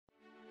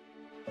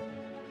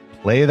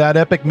Play that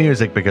epic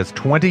music, because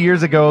 20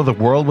 years ago, the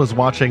world was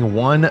watching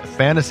one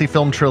fantasy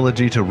film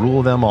trilogy to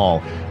rule them all.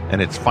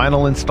 And its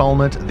final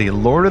installment, The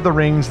Lord of the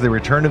Rings, The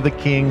Return of the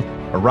King,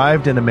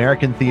 arrived in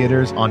American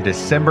theaters on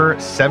December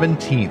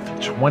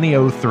 17th,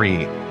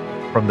 2003.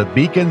 From the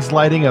beacon's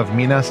lighting of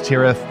Minas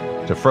Tirith,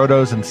 to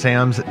Frodo's and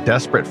Sam's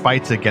desperate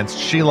fights against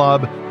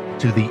Shelob,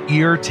 to the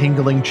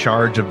ear-tingling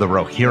charge of the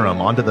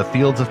Rohirrim onto the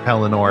fields of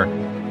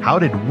Pelennor, how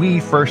did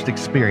we first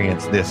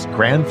experience this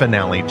grand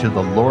finale to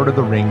the Lord of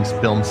the Rings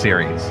film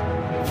series?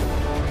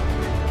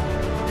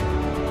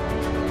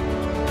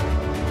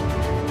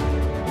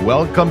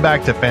 Welcome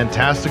back to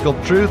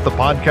Fantastical Truth, the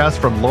podcast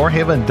from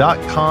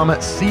Lorehaven.com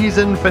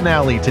season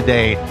finale.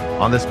 Today,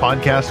 on this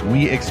podcast,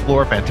 we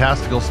explore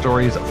fantastical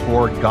stories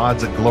for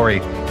God's glory.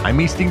 I'm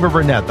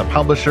Burnett, the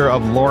publisher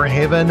of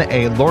Lorehaven,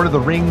 a Lord of the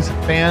Rings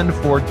fan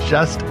for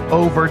just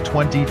over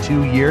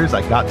 22 years.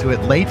 I got to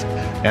it late,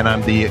 and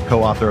I'm the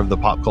co-author of The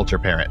Pop Culture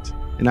Parent.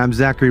 And I'm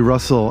Zackary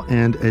Russell,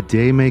 and a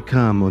day may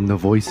come when the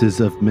voices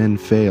of men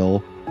fail,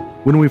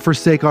 when we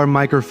forsake our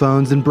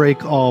microphones and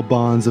break all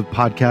bonds of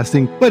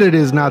podcasting. But it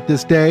is not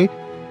this day,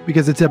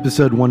 because it's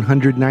episode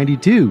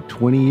 192,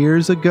 20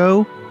 years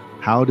ago.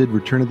 How did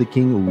Return of the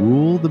King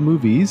rule the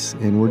movies?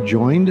 And we're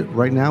joined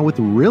right now with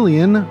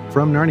Rilian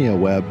from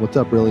NarniaWeb. What's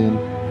up, Rilian?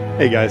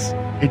 Hey, guys.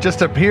 He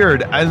just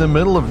appeared in the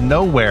middle of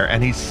nowhere,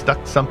 and he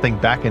stuck something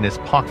back in his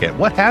pocket.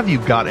 What have you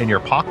got in your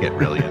pocket,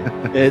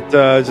 Rilian? It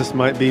just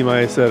might be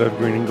my set of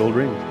green and gold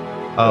rings.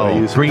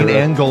 Oh, green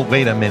and gold.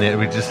 Wait a minute.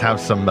 We just have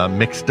some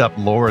mixed up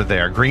lore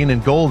there. Green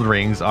and gold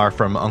rings are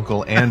from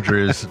Uncle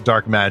Andrew's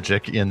Dark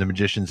Magic in The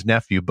Magician's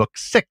Nephew, book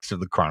 6 of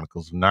the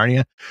Chronicles of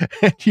Narnia.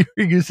 And you're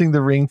using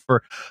the ring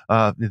for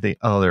the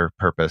other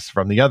purpose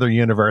from the other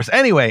universe.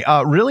 Anyway,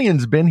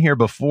 Rilian's been here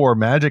before,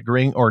 magic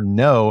ring or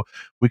no.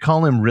 We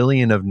call him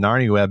Rilian of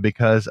NarniaWeb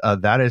because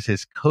that is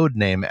his code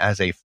name as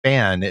a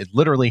fan.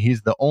 Literally,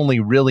 he's the only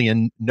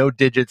Rilian, no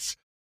digits,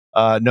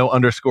 no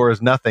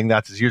underscores, nothing.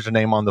 That's his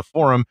username on the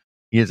forum.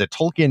 He is a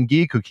Tolkien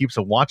geek who keeps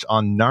a watch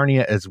on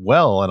Narnia as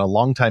well, and a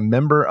longtime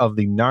member of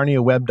the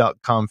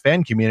NarniaWeb.com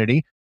fan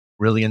community.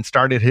 Rilian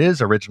started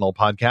his original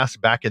podcast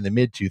back in the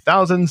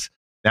mid-2000s.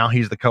 Now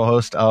he's the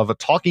co-host of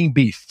Talking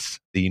Beasts,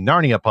 the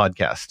Narnia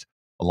podcast,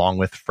 along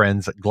with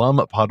friends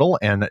Glum Puddle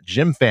and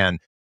Jim Fan.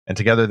 And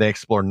together they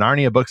explore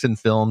Narnia books and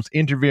films,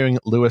 interviewing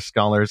Lewis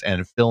scholars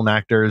and film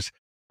actors.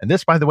 And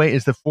this, by the way,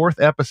 is the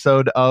 4th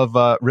episode of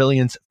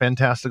Rilian's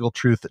Fantastical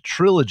Truth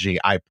trilogy.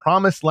 I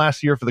promised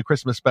last year for the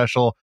Christmas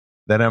special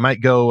that I might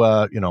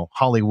go,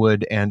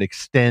 Hollywood and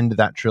extend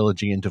that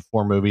trilogy into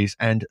 4 movies,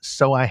 and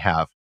so I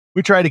have.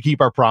 We try to keep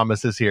our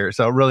promises here.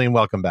 So, Rilian,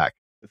 welcome back.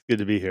 It's good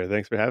to be here.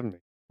 Thanks for having me.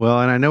 Well,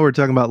 and I know we're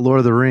talking about Lord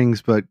of the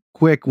Rings, but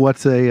quick,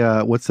 what's a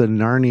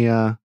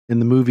Narnia in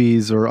the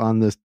movies or on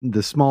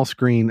the small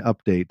screen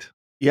update?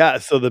 Yeah,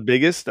 so the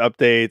biggest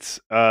updates,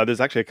 there's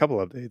actually a couple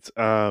updates.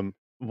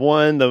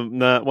 One,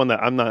 the one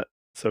that I'm not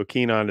so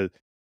keen on is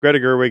Greta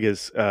Gerwig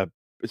is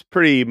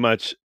pretty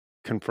much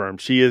confirmed.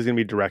 She is going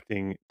to be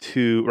directing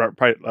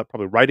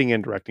probably writing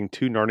and directing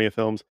 2 Narnia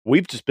films.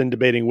 We've just been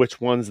debating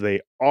which ones they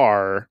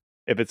are.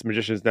 If it's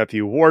Magician's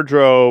Nephew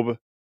Wardrobe,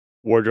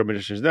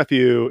 Magician's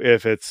Nephew.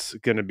 If it's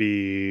going to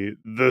be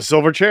the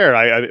Silver Chair,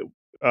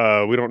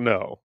 we don't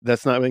know.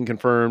 That's not been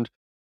confirmed.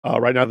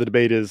 Right now, the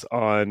debate is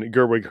on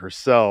Gerwig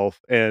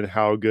herself and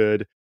how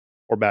good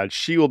or bad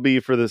she will be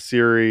for the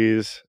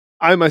series.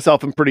 I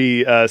myself am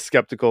pretty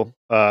skeptical.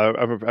 I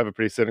have a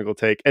pretty cynical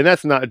take, and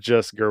that's not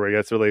just Gerwig.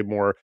 That's really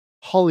more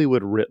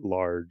Hollywood writ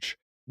large.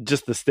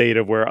 Just the state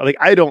of where,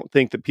 I don't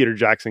think that Peter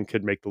Jackson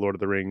could make The Lord of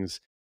the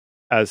Rings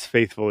as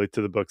faithfully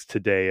to the books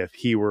today if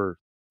he were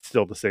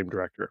still the same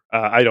director.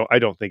 I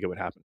don't think it would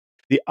happen.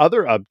 The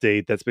other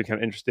update that's been kind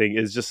of interesting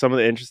is just some of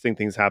the interesting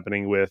things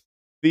happening with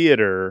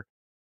theater,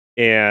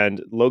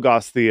 and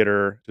Logos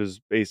Theater, which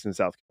is based in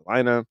South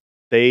Carolina.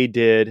 They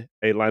did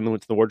a Lion, the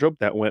Witch, and the Wardrobe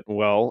that went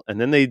well,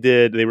 and then they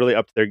really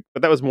upped their,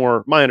 but that was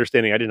more my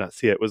understanding. I did not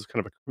see it. It was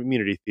kind of a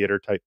community theater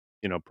type,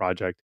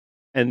 project.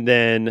 And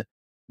then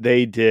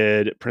they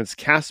did Prince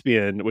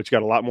Caspian, which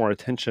got a lot more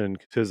attention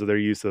because of their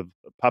use of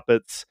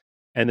puppets,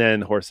 and then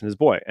Horse and His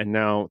Boy. And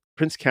now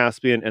Prince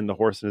Caspian and the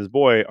Horse and His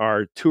Boy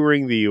are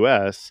touring the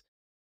U.S.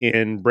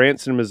 in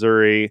Branson,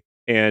 Missouri,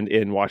 and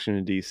in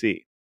Washington,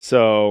 D.C.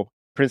 So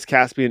Prince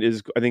Caspian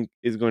is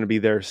going to be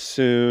there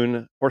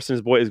soon. Horse and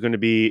His Boy is going to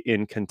be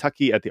in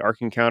Kentucky at the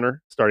Ark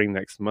Encounter starting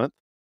next month.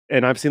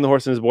 And I've seen the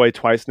Horse and His Boy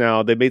twice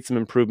now. They made some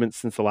improvements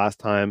since the last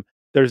time.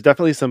 There's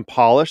definitely some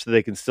polish that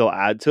they can still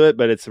add to it,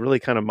 but it's really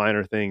kind of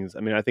minor things.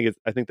 I mean, I think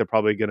they're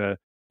probably gonna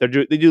they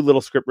do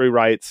little script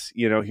rewrites,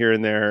 here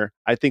and there.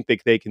 I think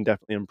they can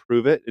definitely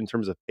improve it in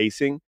terms of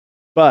pacing,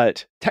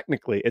 but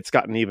technically, it's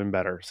gotten even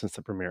better since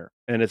the premiere,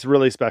 and it's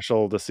really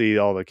special to see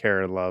all the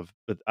care and love.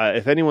 But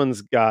if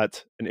anyone's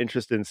got an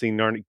interest in seeing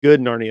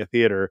good Narnia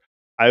theater,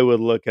 I would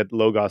look at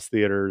Logos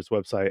Theater's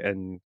website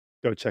and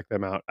go check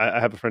them out. I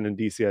have a friend in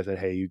DC. I said,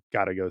 hey, you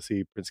got to go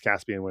see Prince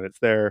Caspian when it's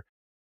there.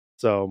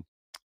 So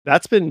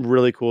that's been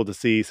really cool to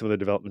see some of the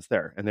developments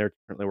there, and they're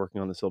currently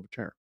working on the Silver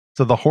Chair.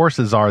 So the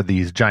horses are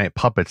these giant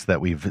puppets that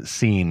we've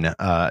seen,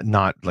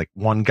 not like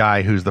one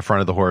guy who's the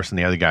front of the horse and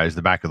the other guy who's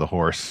the back of the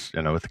horse,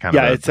 with kind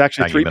of it's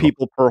actually three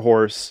people per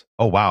horse.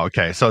 Oh, wow.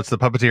 Okay. So it's the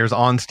puppeteers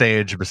on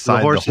stage beside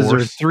The horses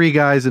horse. are three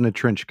guys in a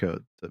trench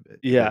coat.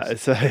 Yeah.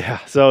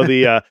 So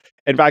the,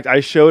 in fact,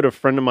 I showed a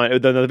friend of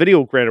mine, the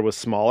video granted was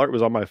smaller. It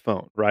was on my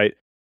phone, right?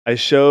 I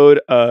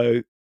showed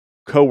a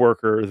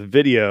coworker the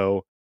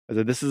video. I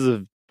said, this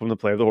is from the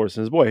play of the horse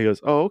and his boy. He goes,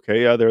 oh,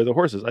 okay. Yeah, they're the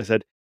horses. I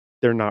said,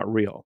 they're not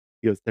real.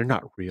 He goes, they're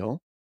not real.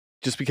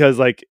 Just because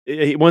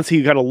once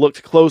he kind of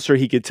looked closer,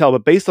 he could tell,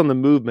 but based on the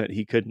movement,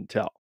 he couldn't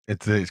tell.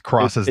 It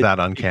crosses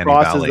that uncanny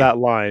crosses valley. that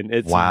line.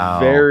 It's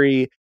wow.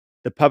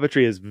 The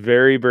puppetry is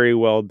very, very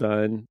well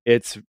done.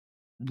 It's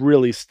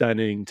really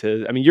stunning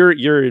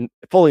you're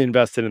fully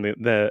invested in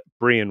the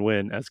Bree and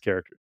Win as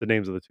characters, the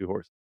names of the two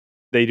horses.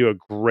 They do a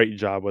great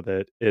job with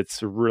it.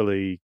 It's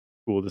really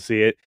cool to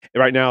see it.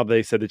 And right now,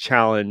 they said the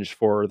challenge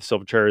for the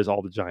Silver Chair is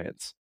all the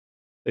giants.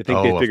 They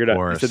think they figured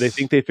out. So they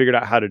think they figured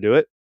out how to do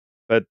it,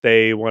 but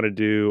they want to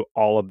do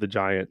all of the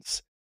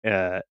giants,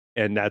 and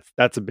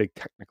that's a big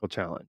technical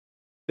challenge.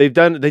 They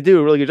do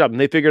a really good job, and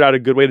they figured out a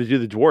good way to do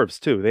the dwarves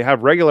too. They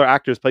have regular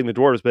actors playing the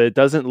dwarves, but it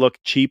doesn't look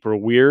cheap or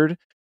weird.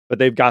 But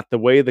they've got the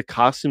way the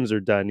costumes are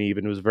done.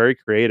 Even it was very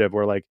creative,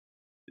 where like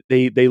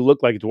they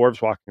look like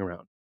dwarves walking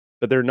around,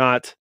 but they're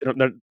not.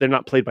 They're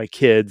not played by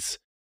kids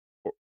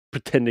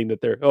pretending that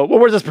they're. Oh, well,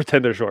 we're just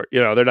pretend they're short.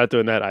 They're not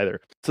doing that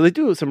either. So they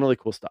do some really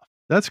cool stuff.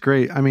 That's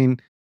great. I mean,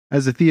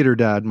 as a theater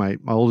dad, my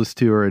oldest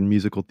two are in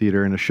musical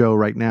theater in a show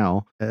right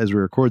now as we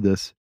record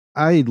this.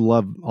 I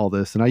love all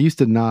this, and I used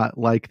to not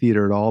like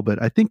theater at all,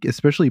 but I think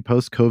especially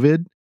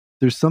post-COVID,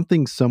 there's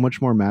something so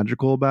much more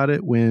magical about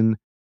it when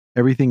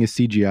everything is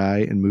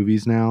CGI in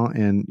movies now,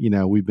 and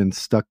we've been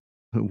stuck.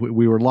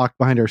 We were locked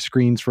behind our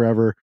screens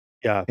forever.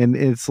 Yeah, and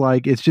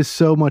it's just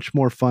so much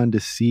more fun to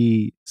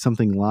see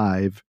something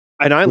live.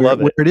 And I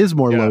love it. Where it is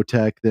more low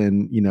tech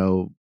than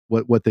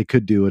what they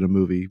could do in a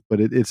movie,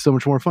 but it's so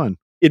much more fun.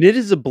 And it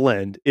is a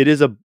blend. It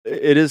is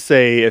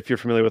if you're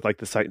familiar with like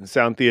the Sight and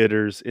Sound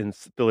theaters in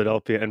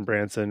Philadelphia and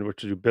Branson,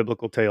 which do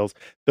biblical tales,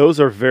 those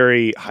are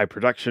very high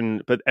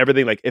production, but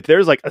everything, like if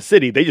there's like a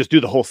city, they just do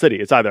the whole city.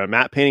 It's either a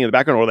matte painting in the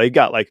background or they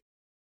got like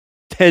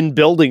 10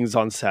 buildings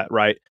on set,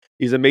 right?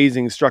 These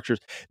amazing structures.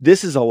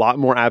 This is a lot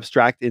more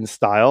abstract in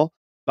style,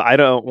 but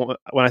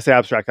when I say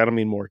abstract, I don't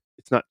mean more,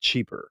 it's not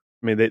cheaper.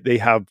 I mean, they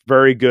have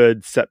very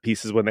good set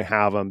pieces when they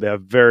have them. They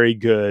have very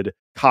good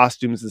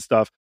costumes and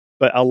stuff.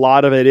 But a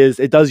lot of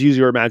it does use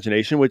your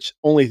imagination, which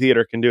only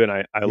theater can do. And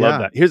I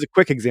love that. Here's a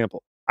quick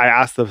example. I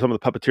asked some of the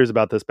puppeteers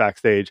about this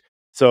backstage.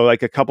 So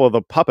like a couple of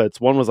the puppets,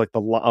 one was like a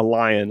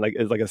lion, like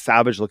it's like a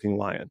savage looking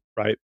lion,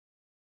 right?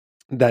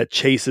 That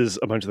chases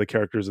a bunch of the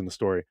characters in the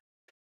story.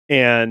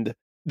 And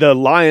the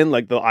lion,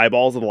 like the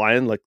eyeballs of the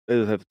lion, like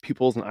have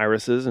pupils and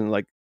irises. And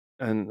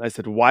I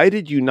said, why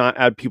did you not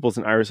add pupils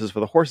and irises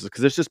for the horses?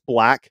 Because there's just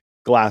black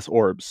glass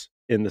orbs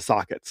in the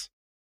sockets,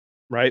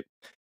 right?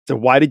 So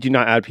why did you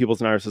not add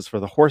pupils and irises for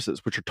the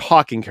horses, which are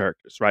talking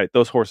characters, right?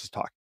 Those horses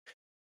talk.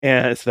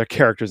 And it's their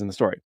characters in the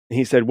story. And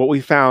he said, what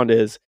we found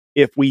is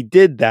if we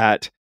did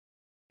that,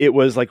 it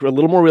was like a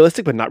little more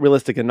realistic, but not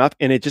realistic enough.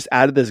 And it just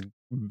added this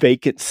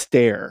vacant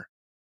stare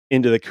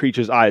into the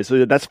creature's eyes.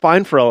 So that's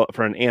fine for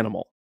an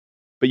animal,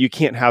 but you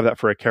can't have that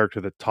for a character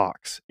that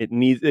talks.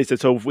 They said,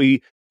 so if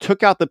we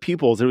took out the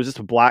pupils, it was just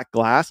a black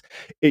glass.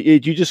 You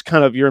just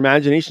kind of, your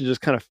imagination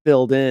just kind of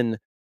filled in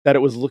that it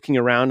was looking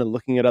around and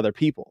looking at other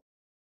people.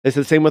 They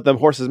said the same with the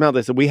horse's mouth.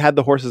 They said we had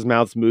the horse's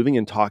mouths moving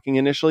and talking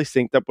initially,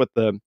 synced up with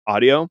the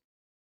audio.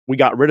 We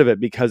got rid of it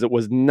because it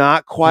was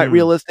not quite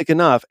realistic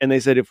enough. And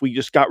they said if we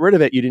just got rid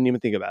of it, you didn't even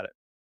think about it.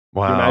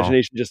 Wow. Your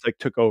imagination just like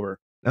took over.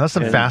 Now, that's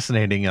some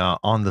fascinating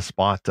on the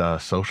spot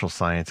social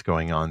science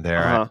going on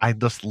there. Uh-huh. I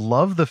just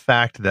love the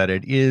fact that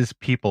it is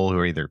people who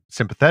are either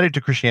sympathetic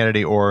to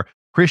Christianity or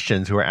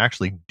Christians who are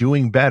actually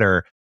doing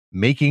better,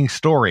 making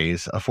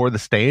stories for the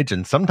stage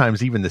and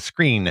sometimes even the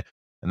screen.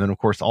 And then, of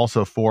course,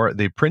 also for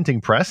the printing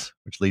press,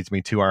 which leads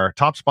me to our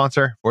top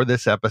sponsor for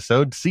this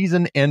episode,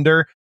 Season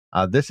Ender.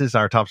 This is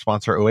our top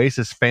sponsor,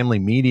 Oasis Family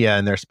Media,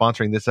 and they're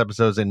sponsoring this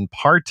episode in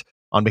part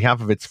on behalf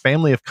of its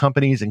family of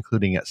companies,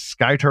 including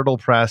Sky Turtle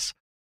Press,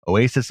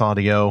 Oasis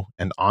Audio,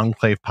 and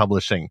Enclave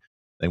Publishing.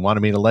 They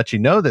wanted me to let you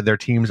know that their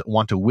teams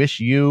want to wish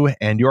you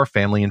and your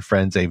family and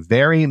friends a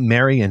very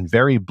merry and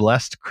very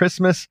blessed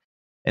Christmas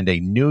and a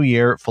new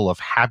year full of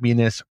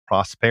happiness,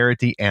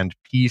 prosperity, and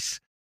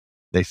peace.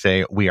 They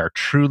say, we are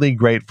truly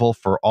grateful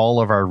for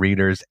all of our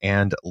readers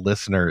and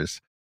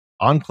listeners.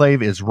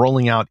 Enclave is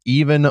rolling out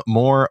even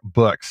more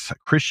books,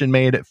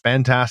 Christian-made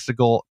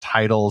fantastical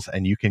titles,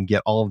 and you can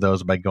get all of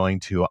those by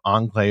going to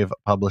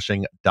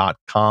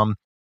enclavepublishing.com.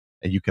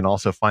 And you can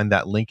also find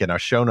that link in our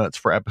show notes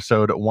for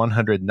episode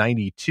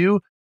 192,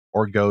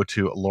 or go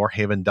to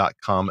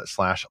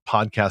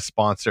lorehaven.com/podcast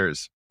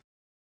sponsors.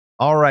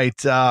 All right,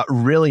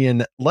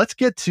 Rilian, let's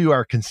get to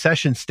our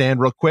concession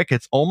stand real quick.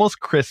 It's almost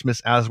Christmas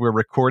as we're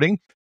recording.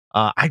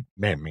 I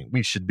mean,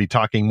 we should be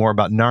talking more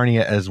about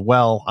Narnia as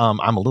well.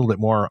 I'm a little bit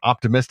more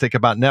optimistic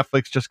about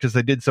Netflix just because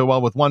they did so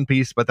well with One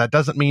Piece, but that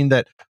doesn't mean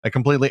that a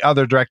completely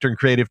other director and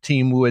creative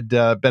team would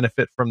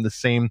benefit from the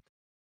same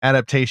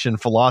adaptation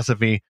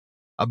philosophy.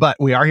 But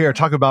we are here to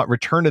talk about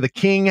Return of the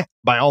King,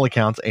 by all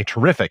accounts, a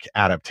terrific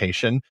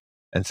adaptation.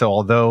 And so,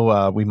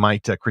 although we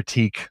might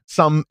critique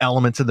some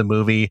elements of the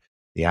movie,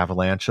 the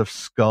avalanche of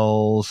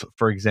skulls,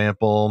 for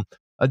example,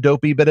 a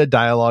dopey bit of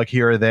dialogue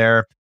here or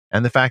there,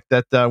 and the fact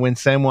that when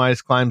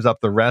Samwise climbs up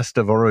the rest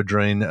of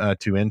Orodruin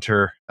to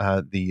enter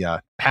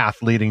the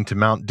path leading to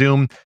Mount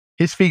Doom,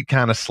 his feet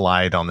kind of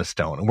slide on the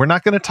stone. And we're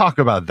not going to talk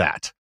about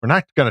that. We're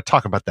not going to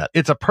talk about that.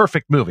 It's a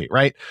perfect movie,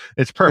 right?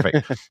 It's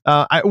perfect.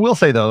 I will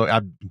say, though,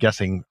 I'm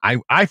guessing,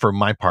 I for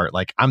my part,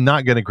 like, I'm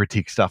not going to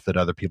critique stuff that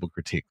other people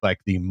critique, like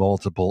the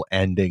multiple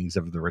endings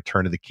of The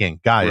Return of the King.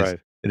 Guys, right.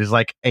 It is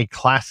like a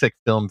classic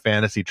film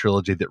fantasy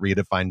trilogy that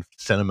redefined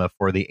cinema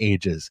for the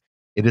ages.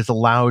 It is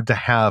allowed to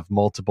have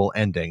multiple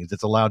endings.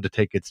 It's allowed to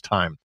take its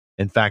time.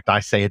 In fact, I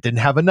say it didn't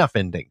have enough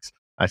endings.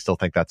 I still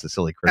think that's a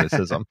silly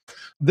criticism.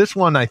 This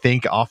one, I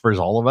think, offers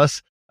all of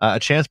us a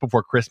chance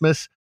before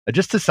Christmas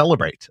just to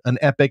celebrate an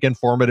epic,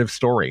 informative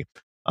story.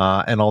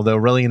 And although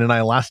Rilian and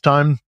I last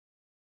time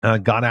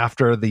got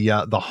after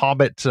the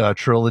Hobbit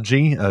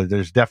trilogy,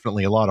 there's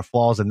definitely a lot of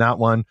flaws in that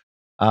one.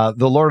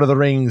 The Lord of the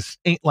Rings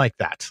ain't like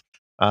that.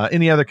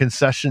 Any other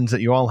concessions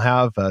that you all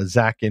have?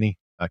 Zach, any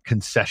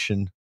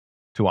concession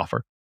to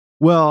offer?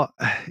 Well,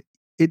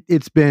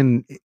 it's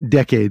been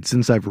decades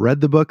since I've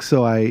read the book,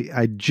 so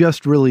I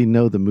just really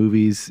know the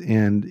movies,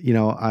 and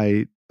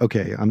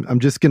I'm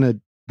just gonna.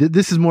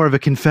 This is more of a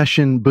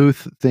confession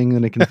booth thing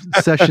than a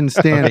concession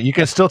stand. Okay, you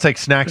can still take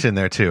snacks in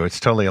there too. It's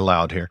totally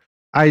allowed here.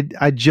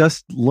 I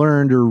just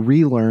learned or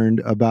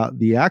relearned about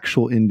the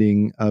actual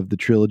ending of the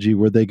trilogy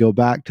where they go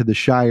back to the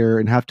Shire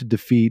and have to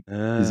defeat.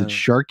 Is it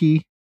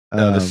Sharky?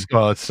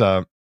 It's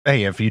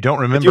hey, if you don't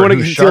remember, if you want to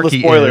conceal the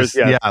spoilers,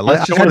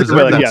 let's just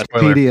reserve that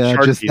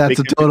spoiler. That's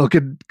a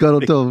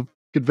total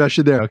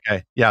confession there.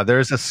 Okay, yeah,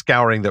 there's a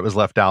scouring that was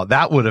left out.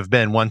 That would have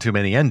been one too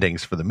many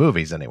endings for the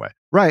movies, anyway.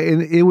 Right,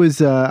 and it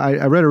was.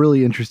 I read a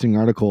really interesting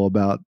article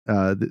about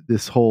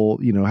this whole,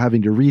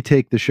 having to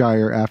retake the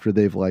Shire after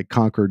they've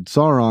conquered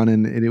Sauron,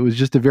 and it was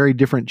just a very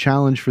different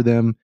challenge for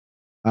them.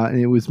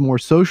 And it was more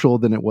social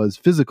than it was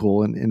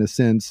physical, in a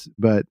sense.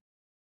 But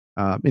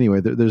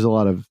anyway, there's a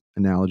lot of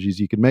analogies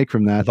you could make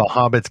from that. The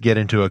hobbits get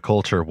into a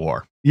culture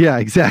war. Yeah,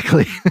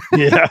 exactly.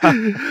 Yeah.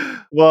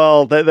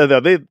 Well,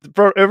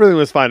 everything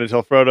was fine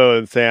until Frodo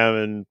and Sam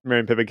and Merry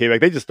and Pippin came back.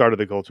 They just started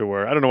the culture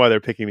war. I don't know why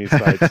they're picking these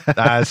sides.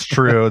 That's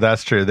true.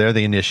 That's true. They're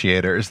the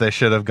initiators. They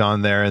should have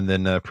gone there and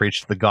then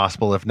preached the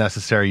gospel, if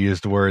necessary,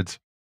 used words.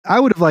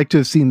 I would have liked to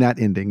have seen that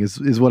ending,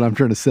 is what I'm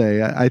trying to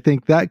say. I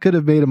think that could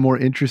have made a more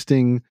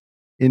interesting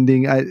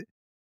ending.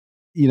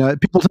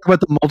 People talk about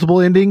the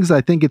multiple endings.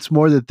 I think it's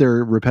more that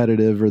they're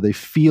repetitive or they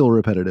feel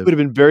repetitive. It would have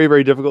been very,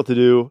 very difficult to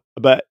do.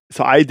 But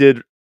so I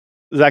did.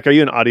 Zach, are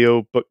you an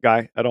audiobook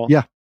guy at all?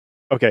 Yeah.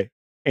 Okay.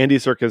 Andy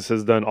Serkis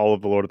has done all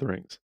of the Lord of the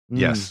Rings.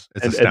 Yes.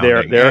 It's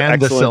astounding. They're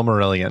and excellent. The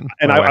Silmarillion.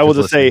 And I will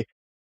just say,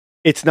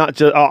 it's not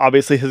just,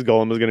 obviously his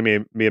Gollum is going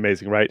to be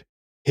amazing, right?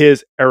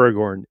 His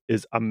Aragorn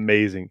is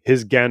amazing.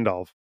 His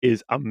Gandalf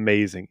is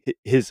amazing.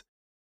 His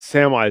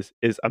Samwise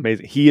is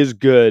amazing. He is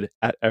good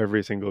at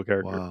every single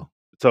character. Wow.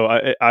 So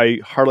I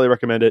heartily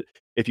recommend it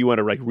if you want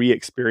to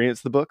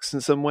re-experience the books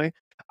in some way.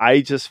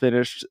 I just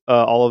finished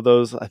all of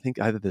those, I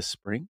think either this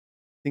spring.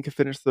 I think I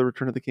finished The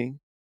Return of the King.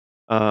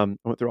 I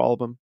went through all of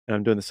them, and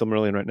I'm doing the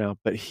Silmarillion right now.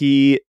 But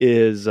he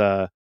is,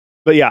 but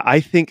yeah, I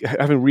think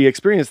having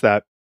re-experienced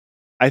that,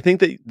 I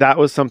think that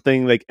was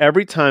something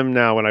every time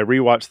now when I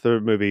rewatch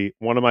the movie,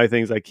 one of my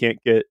things I can't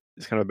get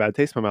is kind of a bad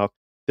taste in my mouth.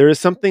 There is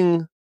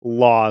something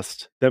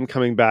lost, them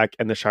coming back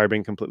and the Shire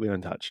being completely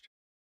untouched.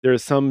 There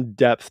is some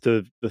depth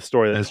to the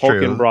story that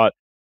Tolkien brought.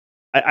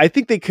 I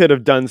think they could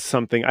have done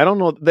something. I don't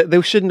know.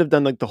 They shouldn't have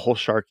done the whole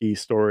Sharky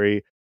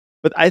story,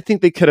 but I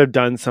think they could have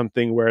done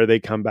something where they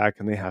come back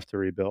and they have to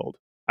rebuild.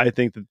 I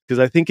think because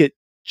I think it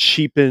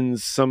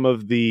cheapens some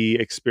of the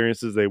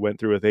experiences they went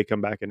through if they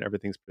come back and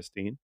everything's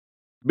pristine.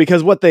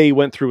 Because what they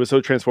went through was so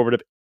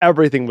transformative.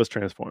 Everything was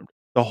transformed.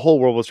 The whole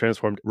world was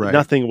transformed. Right.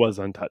 Nothing was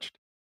untouched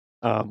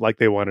like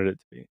they wanted it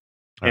to be.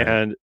 Right.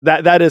 And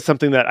that is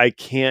something that I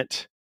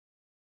can't.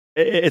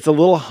 It's a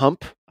little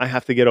hump I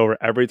have to get over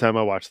every time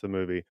I watch the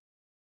movie.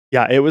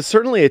 Yeah, it was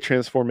certainly a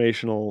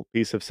transformational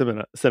piece of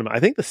cinema.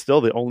 I think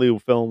still the only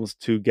films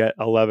to get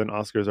 11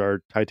 Oscars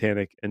are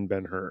Titanic and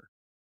Ben-Hur.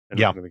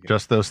 Yeah,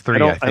 just those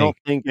three. I don't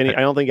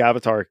think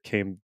Avatar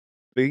came.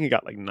 I think he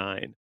got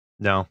 9.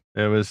 No,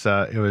 it was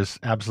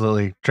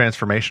absolutely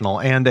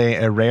transformational and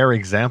a rare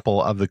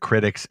example of the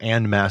critics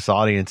and mass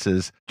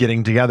audiences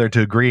getting together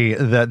to agree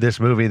that this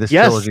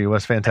trilogy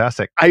was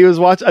fantastic. I was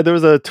watching. There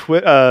was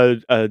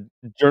a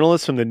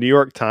journalist from the New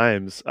York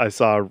Times I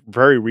saw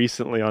very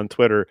recently on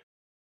Twitter.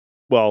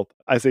 Well,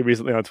 I say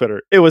recently on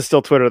Twitter. It was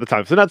still Twitter at the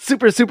time, so not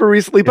super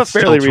recently, but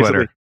fairly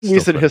recently.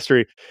 Recent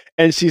history.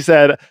 And she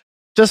said,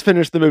 just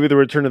finished the movie The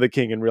Return of the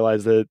King and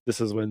realized that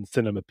this is when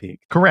cinema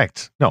peaked.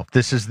 Correct. No,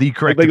 this is the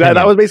correct. Like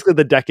that was basically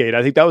the decade.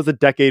 I think that was the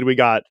decade we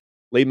got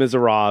Les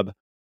Miserables.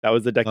 That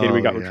was the decade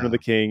we got Return of the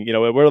King. You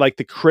know, where like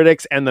the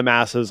critics and the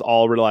masses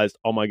all realized,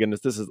 oh my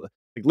goodness, this is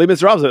like Les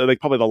Miserables, like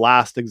probably the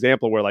last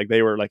example where like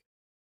they were like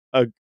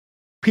a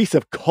piece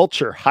of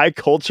culture, high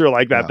culture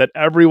like that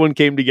everyone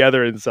came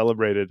together and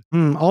celebrated.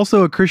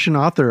 Also a Christian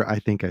author. I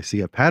think I see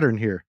a pattern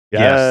here.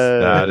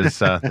 Yes,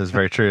 that is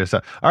very true.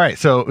 So, all right,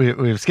 so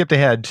we've skipped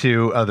ahead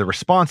to the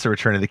response to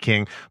Return of the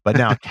King, but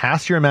now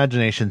cast your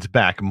imaginations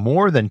back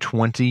more than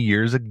 20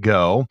 years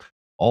ago,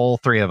 all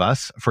three of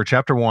us, for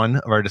chapter 1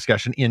 of our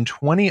discussion in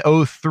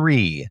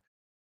 2003.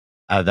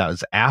 That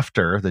was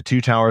after The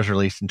Two Towers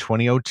released in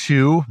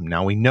 2002.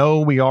 Now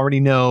we already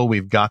know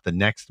we've got the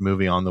next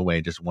movie on the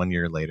way just 1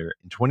 year later.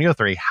 In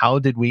 2003, how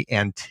did we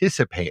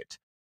anticipate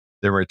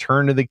The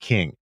Return of the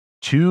King?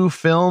 2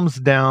 films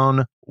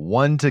down,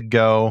 1 to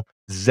go.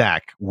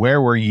 Zach,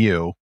 where were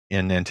you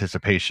in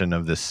anticipation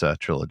of this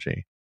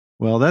trilogy?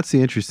 Well, that's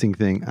the interesting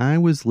thing. I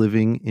was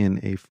living in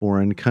a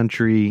foreign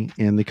country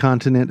in the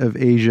continent of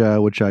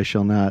Asia, which I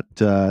shall not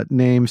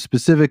name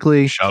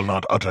specifically. Shall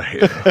not utter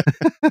here.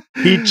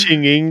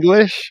 Teaching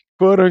English,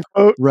 quote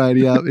unquote. Right,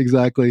 yeah,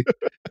 exactly.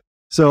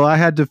 So I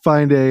had to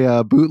find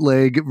a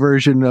bootleg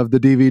version of the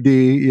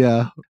DVD.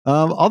 Yeah.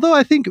 Although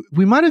I think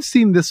we might have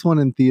seen this one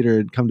in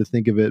theater, come to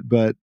think of it,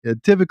 but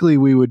typically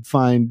we would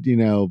find,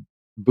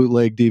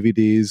 bootleg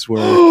DVDs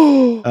where,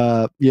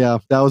 that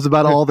was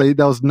about all that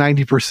was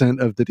 90%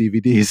 of the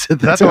DVDs.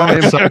 That's why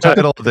the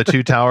subtitle of The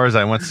Two Towers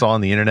I once saw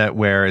on the internet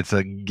where it's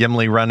a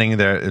Gimli running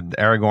there.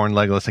 Aragorn,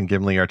 Legolas, and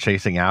Gimli are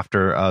chasing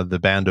after the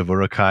band of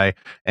Uruk-hai,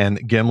 and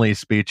Gimli's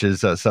speech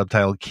is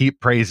subtitled "Keep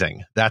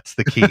Praising." That's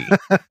the key.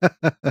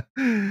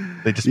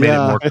 They just made it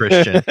more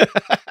Christian.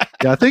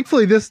 Yeah,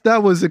 thankfully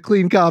that was a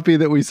clean copy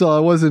that we saw.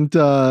 It wasn't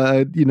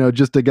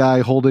just a guy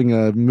holding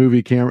a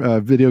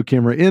video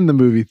camera in the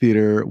movie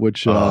theater,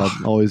 which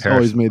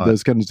always made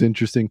those kind of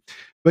interesting.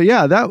 But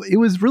yeah, it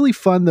was really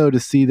fun though to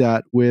see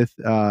that with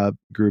a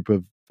group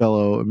of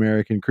fellow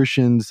American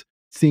Christians,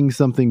 seeing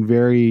something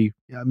very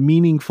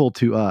meaningful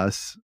to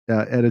us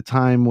at a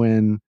time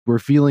when we're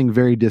feeling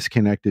very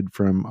disconnected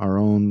from our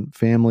own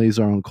families,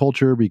 our own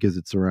culture, because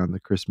it's around the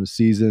Christmas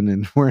season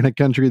and we're in a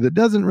country that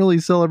doesn't really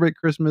celebrate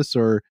Christmas,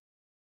 or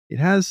it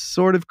has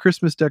sort of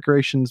Christmas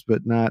decorations,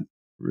 but not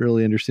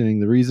really understanding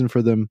the reason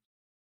for them.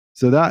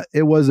 So that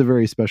it was a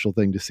very special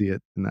thing to see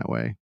it in that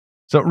way.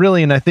 So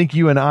Rilian, I think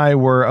you and I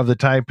were of the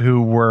type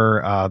who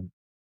were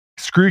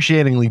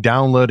excruciatingly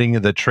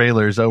downloading the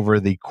trailers over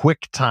the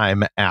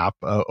QuickTime app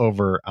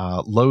over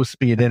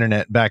low-speed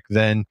internet back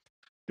then.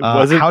 It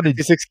wasn't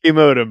 56K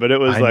modem, but it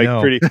was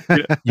pretty.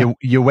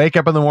 You wake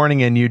up in the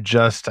morning and you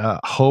just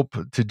hope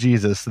to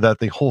Jesus that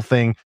the whole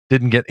thing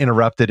didn't get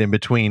interrupted in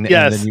between.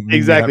 Yes, and then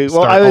exactly.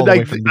 Well, I would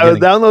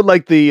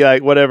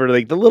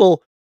download the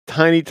little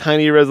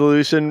tiny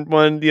resolution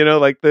one,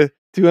 like the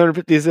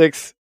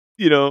 256,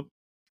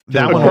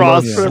 that one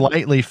was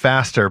slightly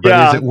faster,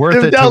 but is it worth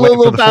it to download wait a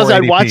little for the faster?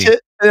 480p? I'd watch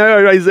it, and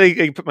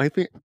I put my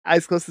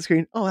eyes close to the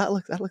screen. Oh, that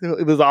looks.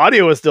 The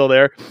audio was still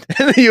there,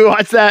 and then you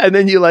watch that, and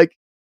then you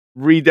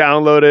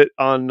re-download it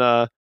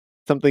on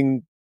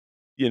something,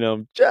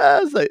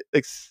 just like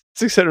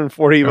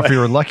 640. If you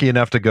were lucky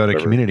enough to go to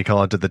community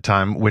college at the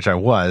time, which I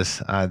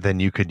was, then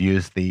you could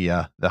use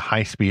the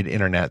high-speed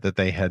internet that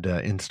they had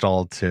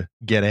installed to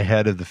get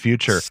ahead of the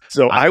future.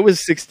 So I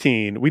was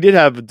 16. We did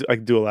have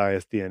dual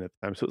ISDN at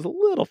the time, so it was a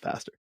little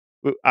faster.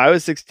 I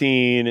was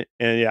 16,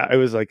 and I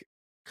was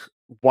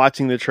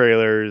watching the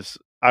trailers.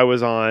 I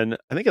was on,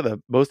 I think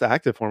the most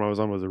active forum I was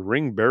on was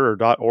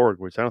ringbearer.org,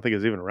 which I don't think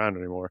is even around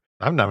anymore.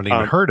 I've never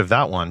even heard of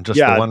that one. Just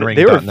the OneRing.net.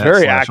 They were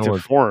very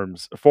active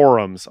forums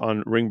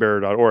on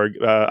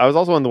ringbearer.org. I was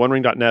also on the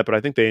OneRing.net, but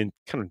I think they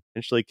kind of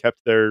intentionally kept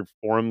their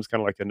forums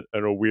kind of in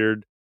a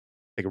weird,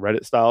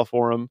 Reddit style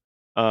forum,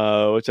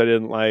 which I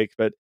didn't like.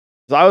 But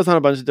so I was on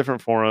a bunch of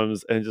different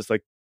forums, and just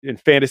in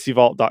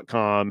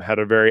fantasyvault.com had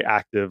a very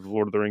active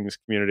Lord of the Rings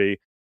community.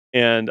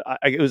 And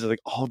it was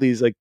all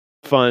these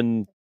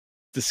fun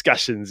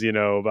discussions,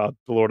 about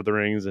the Lord of the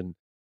Rings and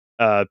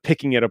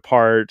picking it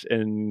apart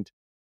and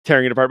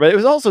tearing it apart. But it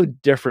was also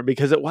different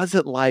because it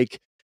wasn't like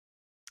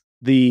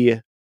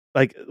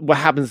what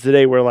happens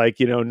today where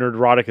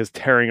Nerdrotic is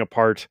tearing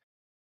apart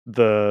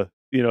the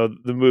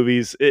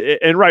movies,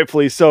 and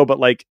rightfully so, but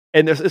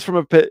and it's from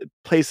a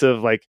place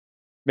of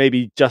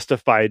maybe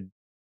justified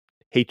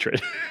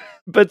hatred.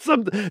 But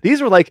these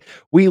were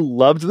we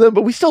loved them,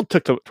 but we still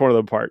tore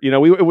them apart.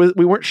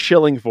 We weren't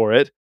shilling for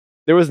it.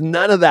 There was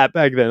none of that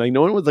back then.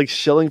 No one was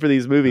shilling for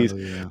these movies.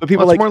 But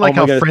people it's more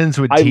how friends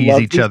would tease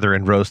each other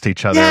and roast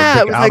each other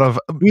out of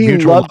we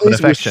mutual love this.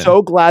 affection. We're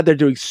so glad they're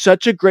doing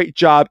such a great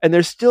job, and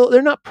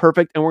they're not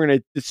perfect, and we're going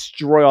to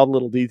destroy all the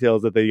little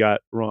details that they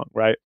got wrong,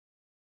 right?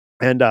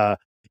 And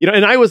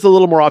and I was a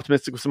little more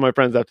optimistic with some of my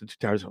friends after Two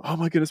Towers. Oh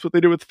my goodness, what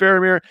they did with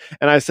Faramir.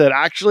 And I said,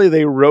 actually,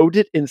 they wrote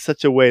it in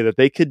such a way that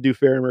they could do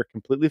Faramir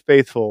completely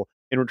faithful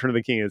in Return of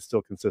the King and it's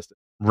still consistent.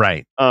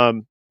 Right.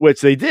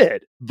 Which they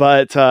did.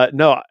 But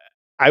no,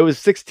 I was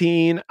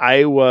 16.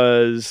 I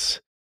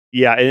was,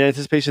 in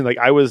anticipation. Like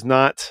I was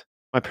not.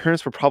 My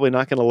parents were probably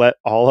not going to let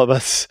all of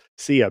us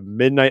see a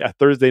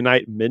Thursday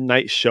night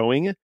midnight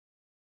showing.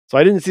 So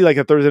I didn't see like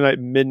a Thursday night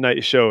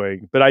midnight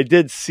showing, but I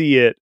did see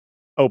it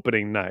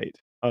opening night,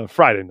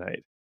 Friday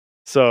night.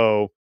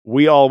 So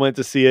we all went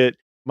to see it.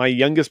 My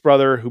youngest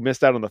brother, who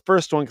missed out on the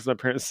first one because my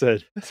parents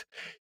said it's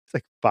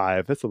like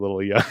 5. That's a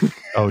little young.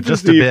 Oh,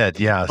 just a bit,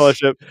 yes.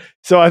 Fellowship.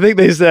 So I think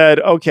they said,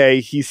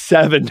 okay, he's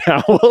 7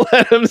 now. We'll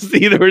let him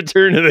see the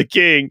Return of the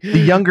King. The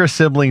younger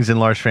siblings in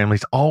large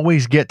families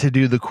always get to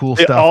do the cool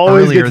stuff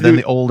earlier than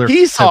the older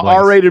He saw siblings.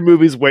 R-rated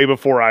movies way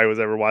before I was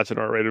ever watching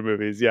R-rated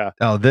movies. Yeah.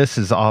 Oh, this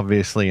is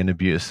obviously an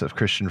abuse of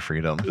Christian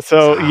freedom.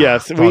 So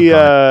yes,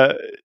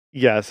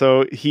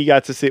 so he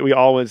got to see it. We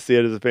all went to see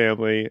it as a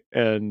family,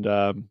 and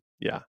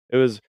it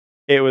was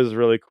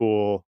really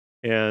cool.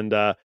 And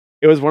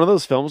it was one of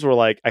those films where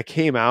like I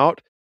came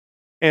out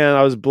and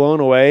I was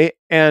blown away,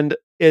 and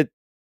it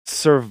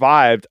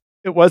survived.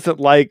 It wasn't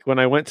like when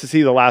I went to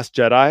see The Last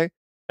Jedi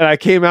and I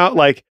came out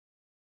like,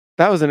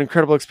 that was an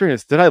incredible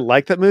experience. Did I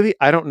like that movie?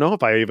 I don't know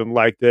if I even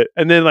liked it.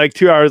 And then like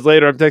 2 hours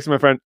later, I'm texting my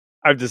friend,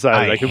 I've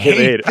decided I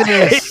completely hate it.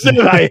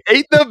 I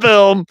hate the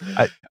film.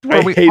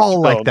 We all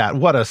like that.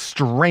 What a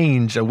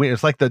strange,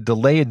 it's like the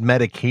delayed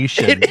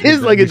medication. It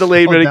is like a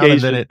delayed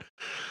medication.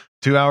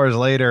 2 hours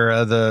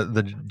later,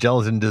 the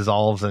gelatin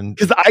dissolves, and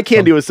because the eye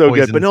candy was so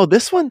good. But no,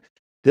 this one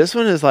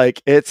is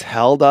like, it's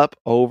held up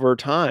over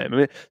time. I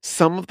mean,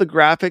 some of the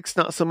graphics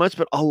not so much,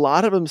 but a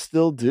lot of them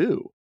still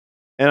do.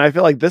 And I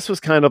feel like this was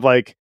kind of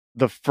like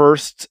the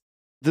first.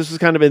 This was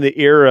kind of in the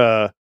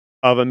era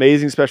of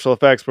amazing special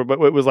effects, but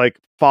it was like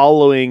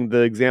following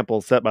the example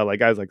set by like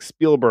guys like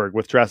Spielberg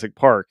with Jurassic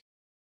Park,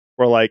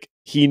 where like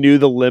he knew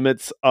the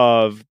limits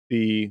of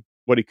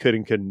what he could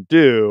and couldn't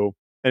do,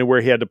 and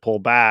where he had to pull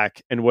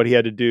back, and what he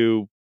had to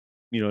do,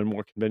 in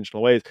more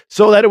conventional ways,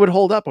 so that it would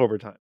hold up over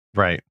time.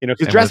 Right.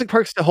 Because Jurassic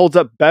Park still holds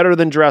up better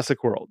than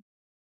Jurassic World.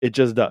 It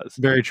just does.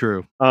 Very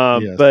true.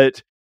 Yes.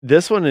 But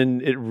this one,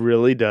 and it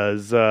really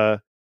does.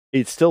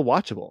 It's still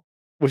watchable,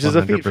 which 100%. Is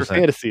a feat for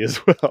fantasy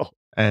as well.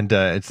 And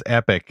it's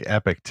epic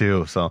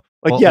too. So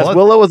like,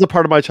 Willow was a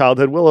part of my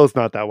childhood. Willow's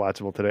not that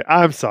watchable today.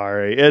 I'm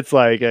sorry. It's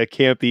like a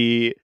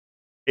campy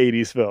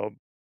 80s film.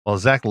 Well,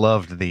 Zach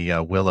loved the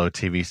Willow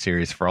TV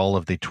series for all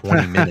of the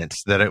 20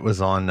 minutes that it was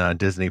on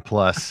Disney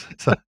Plus.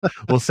 So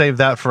we'll save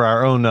that for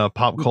our own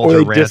pop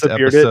culture rant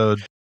episode,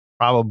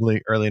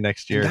 probably early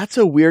next year. That's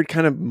a weird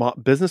kind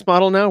of business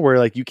model now, where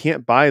like you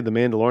can't buy The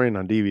Mandalorian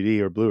on DVD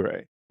or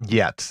Blu-ray.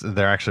 Yet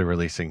they're actually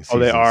releasing seasons. Oh,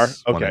 they are?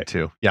 1 and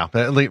 2. Yeah,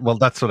 well,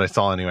 that's what I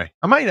saw anyway.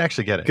 I might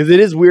actually get it, because it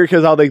is weird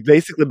because how they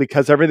basically,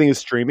 because everything is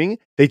streaming,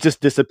 they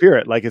just disappear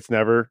it like it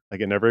never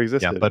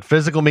existed. Yeah, but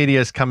physical media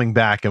is coming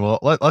back, and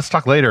let's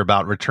talk later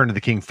about Return of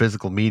the King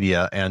physical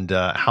media and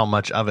how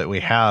much of it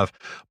we have,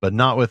 but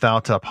not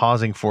without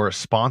pausing for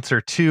sponsor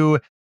 2.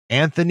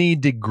 Anthony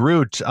de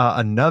Groot,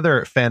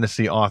 another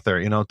fantasy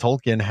author.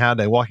 Tolkien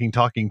had a walking,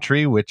 talking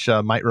tree, which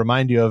might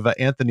remind you of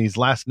Anthony's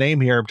last name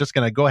here. I'm just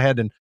going to go ahead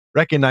and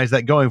recognize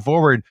that going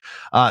forward.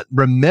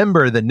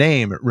 Remember the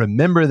name.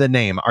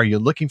 Are you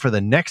looking for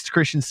the next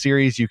Christian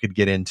series you could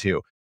get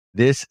into?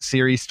 This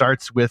series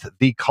starts with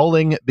The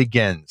Calling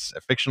Begins,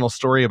 a fictional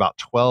story about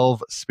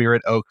 12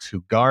 spirit oaks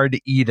who guard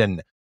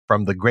Eden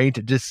from the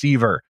great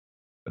deceiver.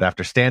 But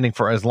after standing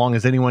for as long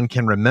as anyone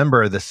can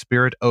remember, the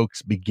spirit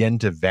oaks begin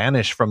to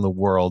vanish from the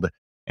world,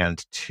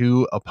 and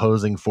 2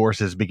 opposing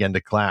forces begin to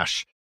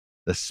clash.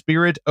 The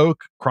Spirit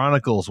Oak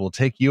Chronicles will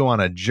take you on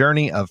a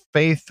journey of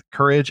faith,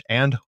 courage,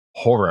 and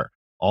horror,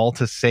 all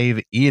to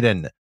save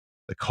Eden.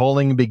 The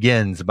Calling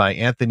Begins by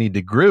Anthony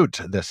de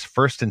Groot. This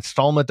first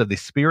installment of the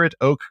Spirit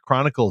Oak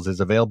Chronicles is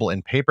available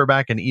in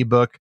paperback and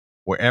ebook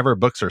wherever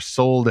books are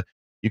sold.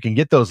 You can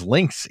get those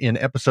links in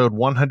episode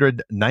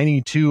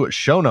 192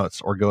 show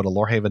notes, or go to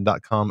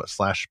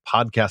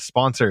lorehaven.com/podcast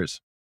sponsors.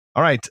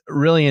 All right,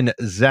 Rilian,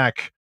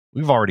 Zach,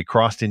 we've already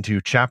crossed into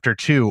chapter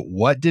 2.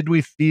 What did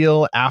we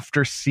feel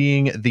after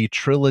seeing the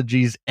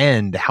trilogy's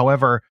end?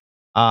 However,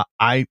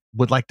 I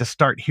would like to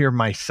start here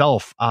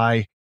myself.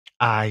 I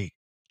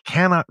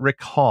cannot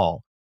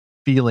recall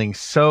feeling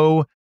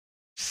so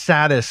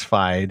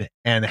satisfied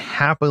and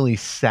happily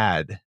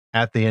sad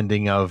at the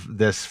ending of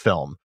this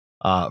film.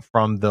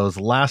 From those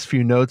last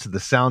few notes of the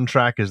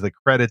soundtrack as the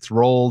credits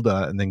rolled,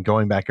 and then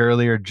going back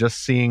earlier,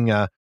 just seeing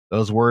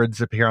those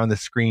words appear on the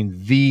screen,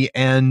 the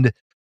end,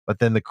 but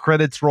then the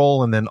credits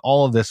roll, and then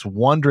all of this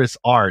wondrous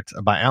art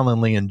by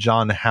Alan Lee and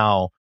John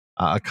Howe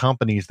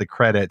accompanies the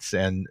credits,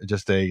 and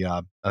just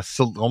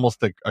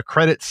almost a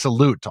credit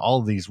salute to all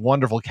of these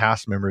wonderful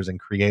cast members and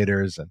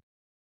creators and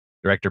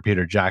director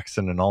Peter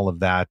Jackson and all of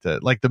that.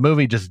 Like, the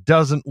movie just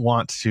doesn't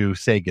want to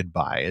say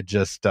goodbye. It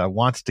just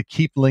wants to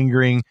keep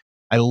lingering.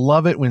 I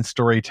love it when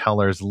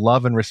storytellers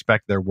love and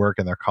respect their work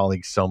and their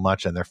colleagues so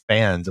much, and their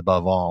fans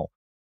above all,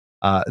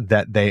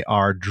 that they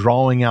are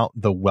drawing out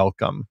the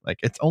welcome. Like,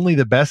 it's only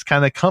the best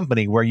kind of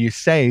company where you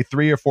say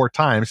 3 or 4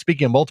 times,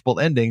 speaking of multiple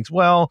endings,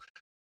 well,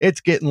 it's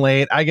getting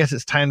late, I guess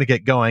it's time to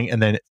get going. And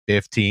then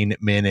 15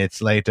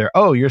 minutes later,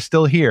 oh, you're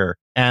still here.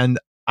 And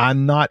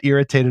I'm not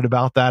irritated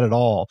about that at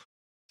all.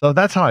 So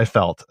that's how I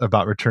felt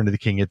about Return of the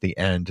King at the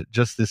end.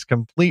 Just this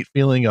complete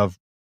feeling of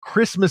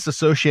Christmas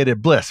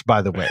associated bliss,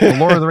 by the way. The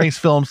Lord of the Rings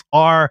films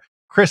are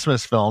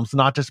Christmas films,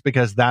 not just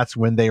because that's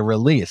when they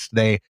released.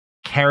 They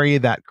carry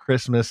that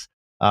Christmas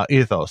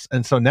ethos.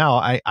 And so now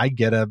I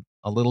get a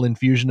little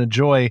infusion of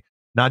joy,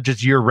 not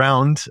just year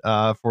round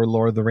for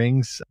Lord of the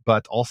Rings,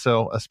 but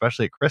also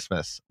especially at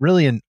Christmas.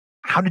 Rilian,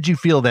 how did you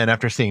feel then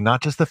after seeing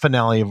not just the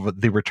finale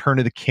of the Return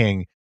of the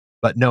King,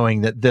 but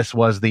knowing that this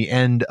was the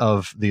end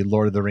of the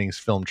Lord of the Rings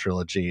film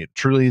trilogy,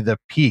 truly the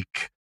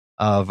peak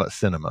of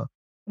cinema?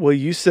 Well,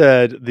 you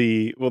said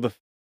the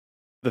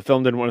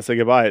film didn't want to say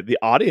goodbye. The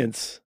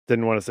audience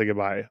didn't want to say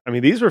goodbye. I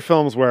mean, these were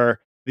films where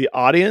the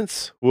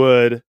audience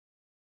would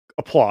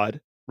applaud,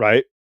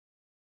 right?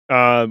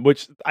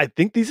 Which I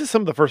think these are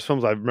some of the first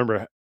films I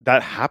remember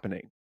that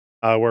happening,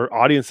 where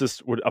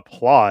audiences would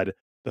applaud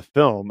the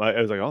film. I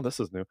was like, oh,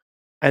 this is new.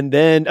 And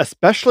then,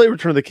 especially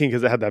Return of the King,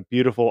 because it had that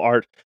beautiful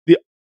art.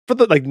 For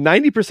the like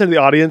 90% of the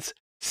audience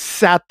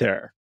sat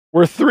there.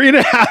 We're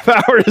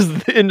 3.5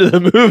 hours into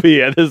the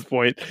movie at this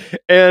point,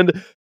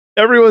 and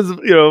everyone's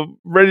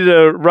ready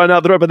to run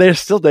out the door, but they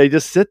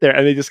just sit there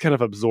and they just kind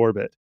of absorb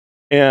it.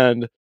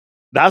 And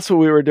that's what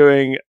we were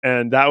doing,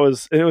 and it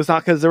was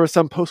not because there was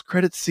some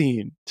post-credit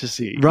scene to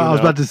see. Right, I was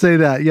about to say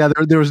that. Yeah,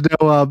 there was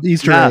no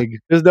Easter egg.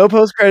 There's no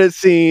post-credit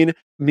scene.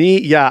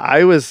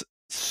 I was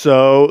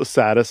so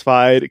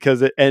satisfied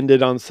because it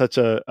ended on such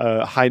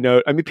a high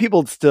note. I mean,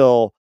 people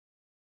still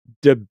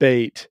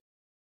debate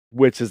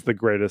which is the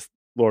greatest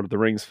Lord of the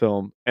Rings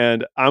film,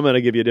 and I'm going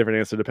to give you a different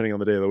answer depending on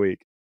the day of the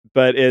week.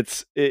 But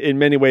in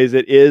many ways,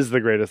 it is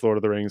the greatest Lord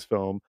of the Rings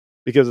film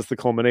because it's the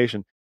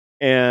culmination.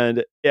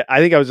 And I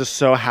think I was just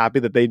so happy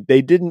that they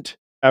didn't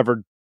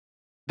ever.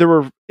 There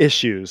were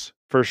issues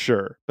for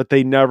sure, but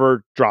they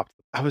never dropped.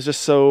 I was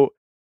just so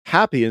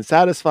happy and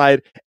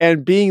satisfied.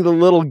 And being the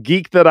little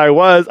geek that I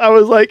was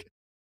like,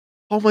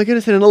 oh my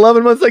goodness, in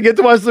 11 months I get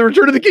to watch the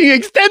Return of the King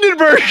extended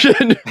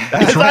version.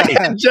 That's right.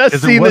 I had just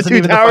seen the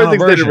Two Towers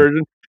extended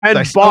version and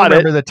I bought it.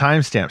 Remember the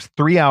timestamps,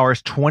 3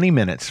 hours, 20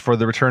 minutes for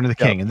the Return of the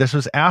King. And this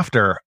was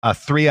after a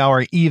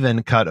 3-hour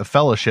even cut of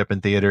Fellowship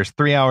in theaters,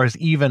 3 hours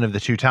even of the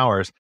Two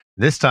Towers.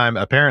 This time,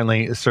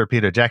 apparently, Sir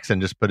Peter Jackson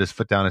just put his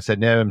foot down and said,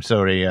 no, I'm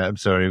sorry.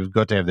 We've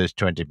got to have this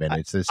 20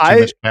 minutes. There's too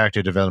much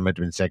character development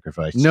been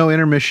sacrificed. No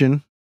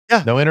intermission.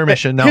 Yeah. No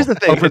intermission. No. Here's the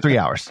thing. Over 3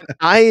 hours.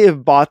 I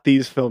have bought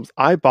these films.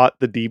 I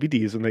bought the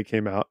DVDs when they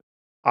came out.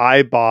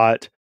 I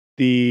bought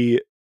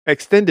the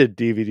extended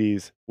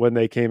DVDs when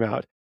they came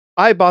out.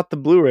 I bought the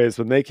Blu-rays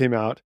when they came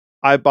out.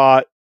 I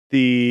bought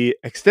the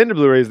extended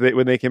Blu-rays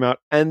when they came out.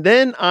 And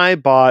then I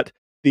bought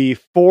the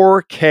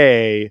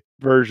 4K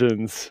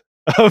versions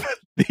of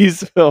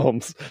these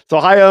films. So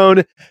I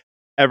own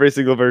every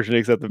single version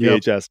except the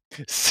VHS.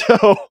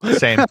 So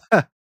same.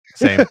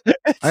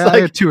 I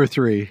have 2 or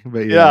 3,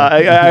 but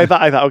I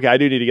thought okay, I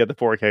do need to get the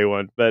 4K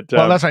one, but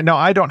well, that's right. No,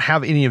 I don't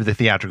have any of the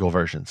theatrical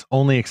versions,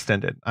 only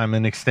extended. I'm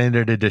an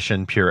extended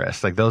edition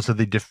purist. Like those are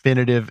the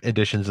definitive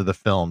editions of the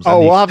films.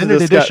 Oh, we'll have to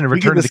discuss,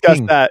 we can discuss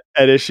that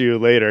at issue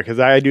later because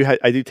I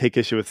do take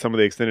issue with some of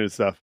the extended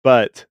stuff,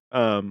 but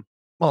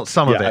well,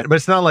 some of it, but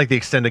it's not like the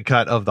extended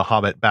cut of The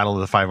Hobbit: Battle of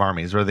the Five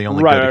Armies, where the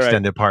only good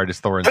extended part is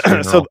Thorin's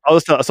funeral. So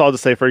I'll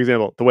just say, for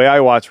example, the way I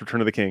watch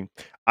Return of the King,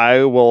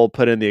 I will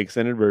put in the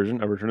extended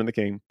version of Return of the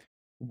King,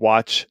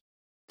 watch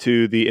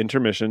to the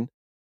intermission,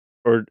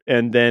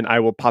 and then I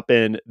will pop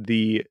in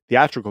the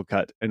theatrical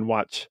cut and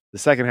watch the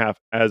second half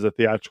as a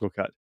theatrical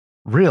cut.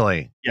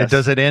 Really? Yes.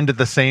 Does it end at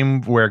the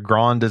same where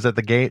Grond is at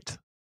the gate?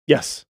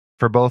 Yes.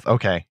 For both?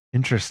 Okay.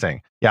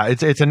 Interesting. Yeah,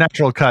 it's a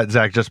natural cut,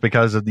 Zach, just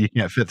because you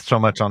can't fit so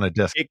much on a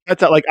disc. It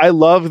cuts out. Like I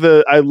love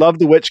the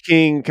Witch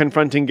King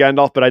confronting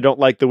Gandalf, but I don't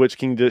like the Witch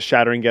King just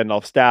shattering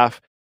Gandalf's staff.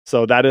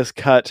 So that is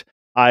cut.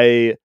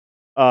 I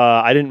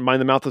didn't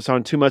mind the Mouth of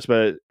Sauron too much,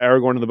 but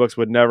Aragorn in the books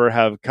would never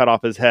have cut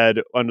off his head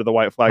under the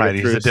white flag. Right, of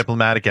truce. He's a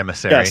diplomatic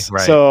emissary. Yes.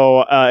 Right.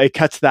 So it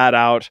cuts that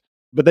out.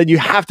 But then you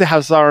have to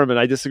have Saruman.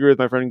 I disagree with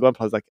my friend Glump.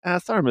 I was like,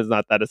 Saruman's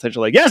not that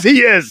essential. Like, yes, he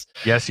is.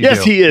 Yes, he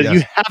is. Yes.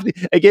 You have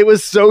to. Like, it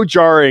was so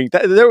jarring.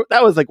 That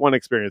was like one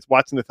experience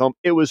watching the film.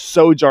 It was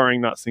so jarring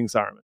not seeing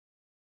Saruman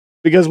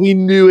because we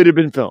knew it had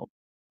been filmed.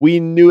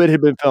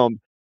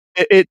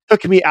 It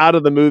took me out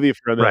of the movie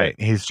for a minute. Right.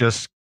 He's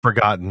just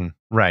forgotten.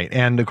 Right.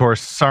 And of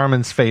course,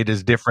 Saruman's fate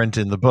is different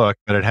in the book,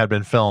 but it had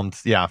been filmed.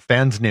 Yeah.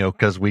 Fans knew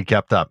because we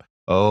kept up.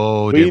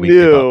 Oh, we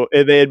knew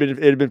it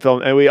had been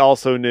filmed, and we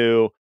also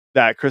knew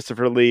that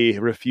Christopher Lee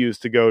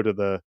refused to go to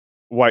the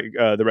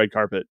red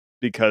carpet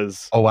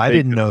because I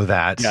didn't know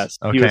that. Yes,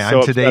 okay,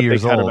 I'm today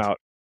years old.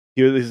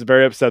 He was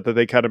very upset that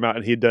they cut him out,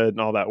 and he did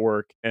all that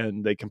work,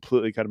 and they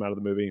completely cut him out of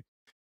the movie.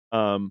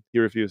 He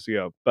refused to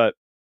go, but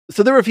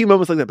so there were a few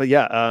moments like that. But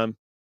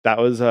that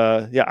was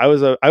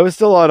I was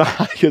still on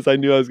high because I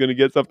knew I was going to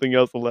get something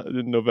else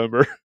in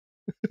November.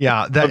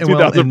 Yeah, of that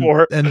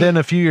 2004. and then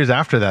a few years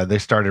after that, they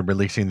started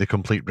releasing the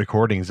complete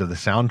recordings of the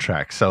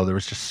soundtrack. So there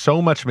was just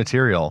so much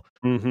material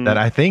that Mhm.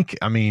 I think,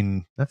 I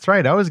mean, that's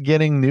right. I was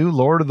getting new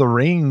Lord of the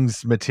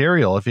Rings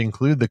material if you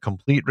include the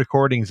complete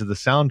recordings of the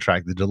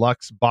soundtrack, the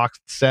deluxe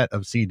boxed set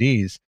of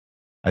CDs.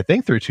 I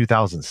think through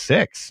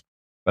 2006,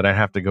 but I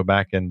have to go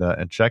back and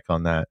check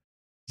on that.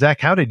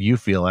 Zach, how did you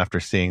feel after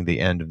seeing the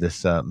end of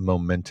this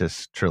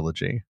momentous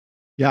trilogy?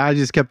 Yeah, I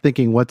just kept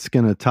thinking, what's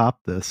going to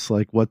top this?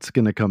 Like, what's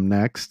going to come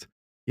next?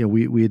 You know,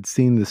 we had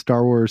seen the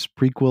Star Wars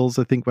prequels,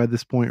 I think, by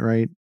this point,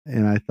 right?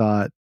 And I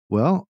thought,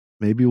 well,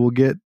 maybe we'll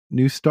get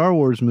new Star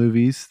Wars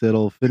movies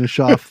that'll finish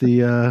off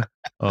the.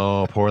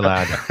 Oh, poor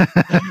lad.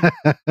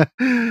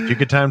 If you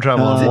could time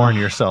travel and warn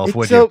yourself,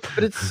 would you?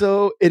 But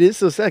it is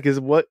so sad because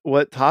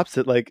what tops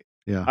it? Like,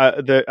 Yeah.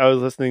 I was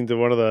listening to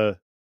one of the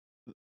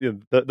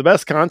the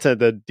best content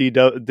that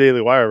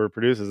Daily Wire ever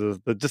produces is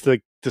just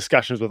the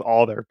discussions with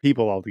all their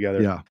people all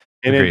together. Yeah.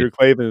 And Agreed. Andrew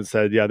Clavin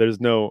said, "Yeah,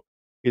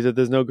 he said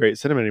there's no great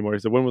cinema anymore." He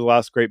said, "When was the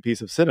last great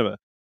piece of cinema?"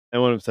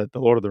 And one of them said, "The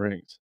Lord of the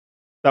Rings."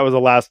 That was the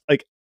last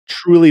like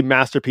truly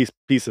masterpiece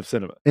piece of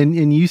cinema.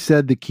 And you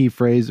said the key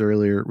phrase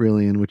earlier,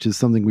 Rilian, which is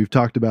something we've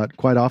talked about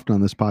quite often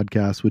on this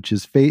podcast, which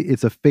is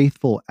it's a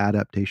faithful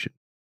adaptation.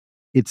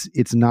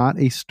 It's not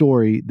a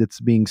story that's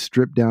being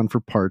stripped down for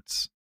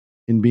parts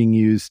and being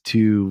used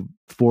to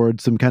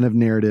forward some kind of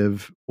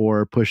narrative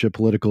or push a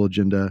political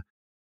agenda.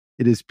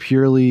 It is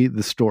purely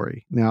the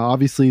story. Now,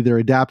 obviously, they're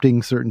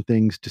adapting certain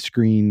things to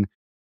screen,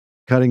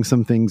 cutting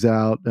some things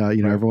out.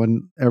 You know, Right.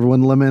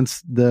 everyone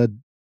laments the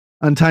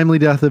untimely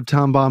death of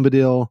Tom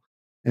Bombadil,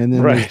 and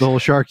then there's Right. the whole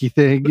Sharky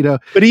thing. You know,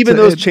 But even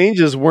so those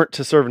changes weren't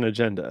to serve an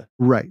agenda,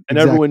 right, and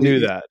everyone exactly.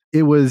 knew that.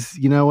 It was,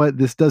 you know what,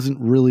 this doesn't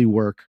really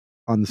work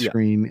on the Yeah.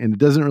 screen, and it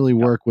doesn't really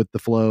work with the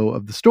flow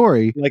of the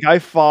story. Like, I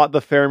fought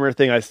the Faramir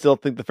thing. I still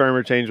think the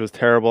Faramir change was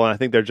terrible, and I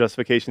think their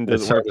justification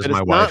doesn't So work. does But my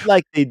it's not wife.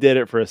 like they did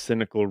it for a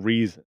cynical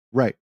reason.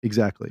 Right,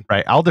 exactly.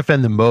 Right. I'll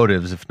defend the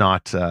motives, if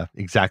not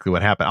exactly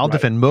what happened. I'll Right.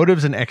 defend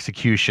motives and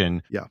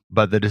execution. Yeah.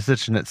 But the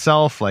decision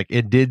itself, like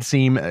it did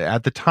seem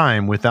at the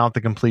time, without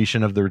the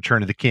completion of the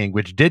Return of the King,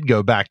 which did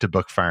go back to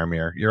Book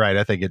Faramir. You're right.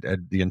 I think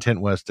the intent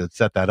was to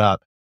set that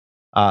up.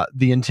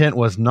 The intent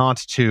was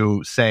not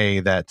to say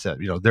that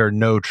there are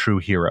no true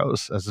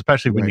heroes,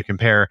 especially when you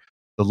compare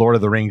the Lord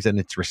of the Rings and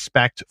its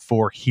respect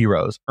for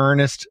heroes,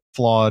 earnest,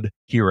 flawed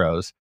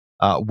heroes,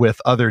 with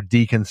other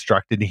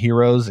deconstructed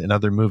heroes in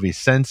other movies.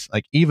 Since,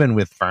 like, even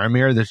with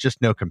Faramir, there's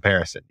just no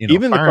comparison.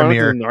 Even the Chronicles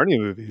Faramir. of Narnia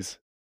movies,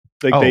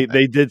 like Oh,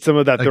 they did some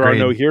of that. There are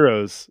no agreed.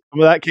 heroes. Some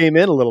of that came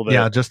in a little bit.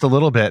 Yeah, just a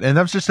little bit, and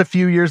that was just a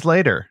few years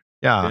later.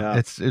 Yeah, Yeah.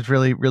 it's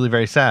really really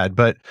very sad.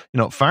 But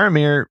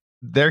Faramir,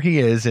 there he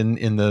is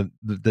in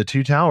the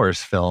Two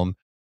Towers film,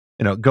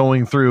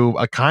 going through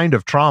a kind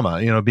of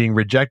trauma, being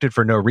rejected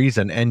for no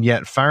reason. And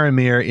yet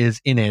Faramir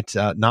is in it,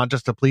 not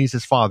just to please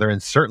his father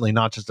and certainly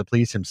not just to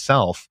please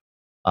himself.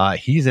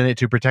 He's in it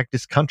to protect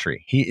his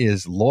country. He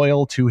is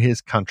loyal to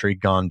his country,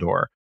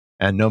 Gondor.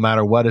 And no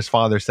matter what his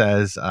father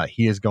says,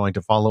 he is going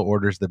to follow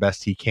orders the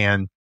best he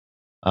can,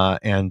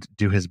 and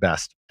do his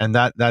best. And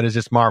that is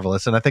just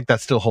marvelous. And I think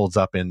that still holds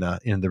up in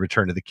the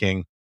Return of the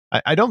King.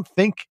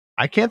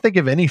 I can't think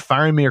of any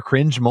Faramir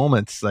cringe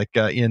moments like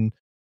in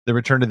the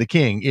Return of the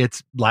King.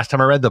 It's last time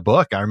I read the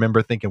book, I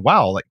remember thinking,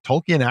 wow, like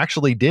Tolkien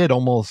actually did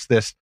almost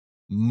this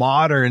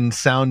modern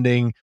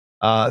sounding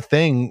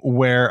thing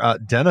where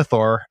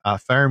Denethor,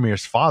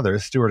 Faramir's father,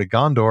 Steward of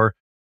Gondor,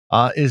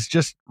 is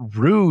just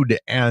rude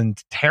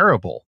and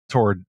terrible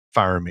toward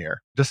Faramir.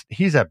 Just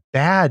he's a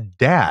bad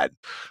dad.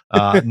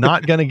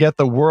 Not going to get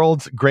the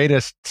world's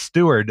greatest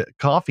steward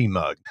coffee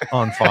mug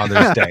on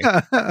Father's Day.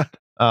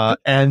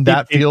 And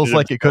that feels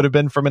like it could have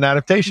been from an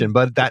adaptation,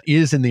 but that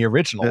is in the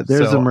original.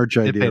 There's a merch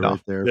idea right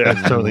there. Yeah,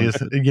 it totally is.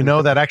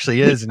 That actually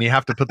is, and you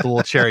have to put the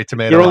little cherry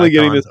tomato. You're only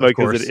getting icons, this mug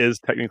because it is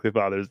technically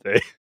Father's Day.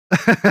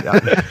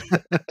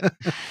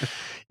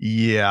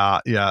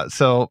 Yeah.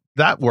 So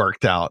that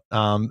worked out.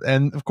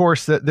 And of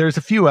course, there's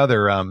a few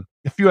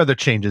other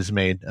changes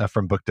made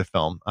from book to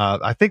film.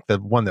 I think the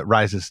one that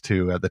rises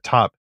to the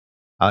top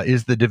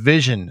is the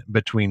division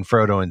between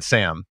Frodo and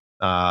Sam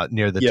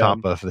near the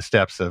top of the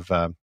steps of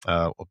going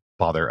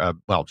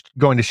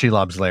to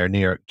Shelob's lair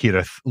near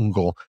Cirith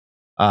Ungol.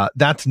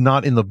 That's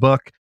not in the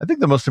book. I think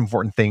the most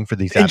important thing for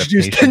these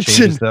adaptation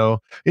changes, though,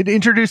 it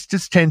introduced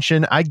this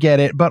tension. I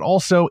get it, but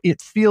also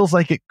it feels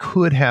like it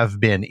could have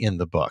been in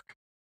the book.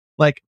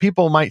 Like,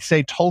 people might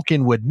say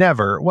Tolkien would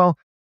never. Well,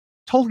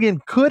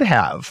 Tolkien could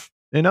have,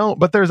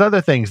 but there's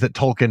other things that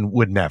Tolkien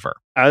would never.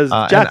 As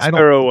Jack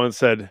Sparrow once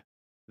said,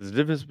 there's a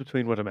difference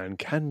between what a man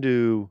can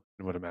do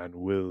and what a man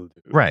will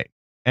do. Right.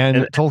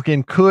 And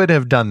Tolkien could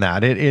have done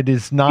that. It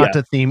is not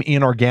a theme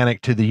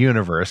inorganic to the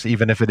universe,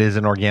 even if it is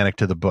inorganic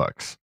to the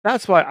books.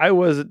 That's why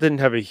didn't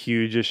have a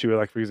huge issue with,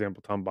 like, for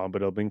example, Tom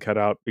Bombadil being cut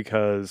out,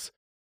 because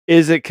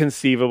is it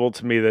conceivable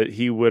to me that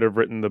he would have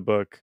written the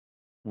book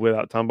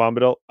without Tom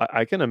Bombadil?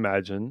 I can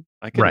imagine.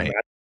 Imagine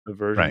the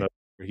version of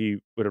where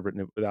he would have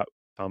written it without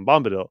Tom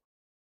Bombadil.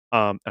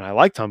 And I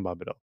like Tom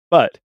Bombadil,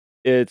 but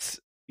it's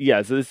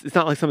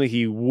not like something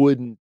he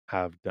wouldn't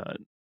have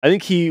done. I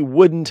think he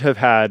wouldn't have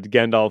had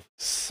Gandalf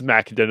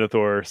smack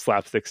Denethor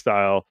slapstick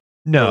style.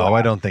 No,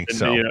 I don't think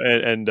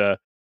And, so.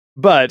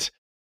 but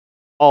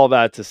all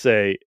that to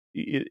say,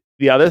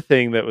 the other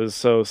thing that was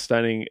so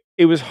stunning,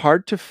 it was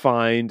hard to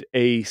find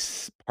a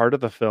part of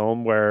the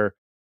film where,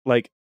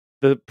 like,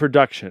 the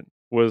production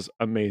was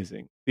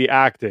amazing, the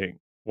acting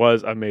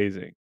was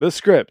amazing, the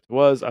script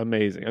was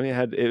amazing. I mean,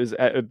 it was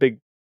a big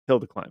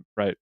hill to climb,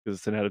 right? Because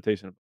it's an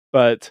adaptation,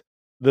 but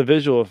the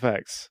visual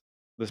effects,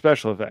 the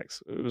special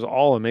effects, it was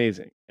all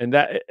amazing, and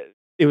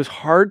it was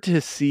hard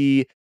to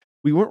see.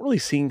 We weren't really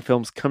seeing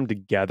films come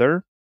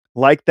together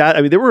like that.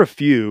 I mean, there were a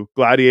few,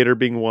 Gladiator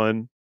being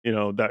one,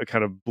 that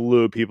kind of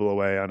blew people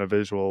away on a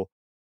visual,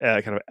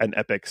 kind of an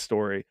epic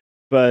story.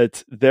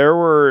 But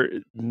there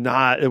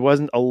it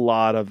wasn't a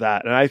lot of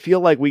that. And I feel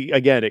like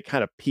it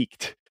kind of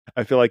peaked,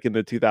 I feel like in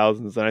the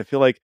 2000s. And I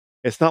feel like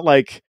it's not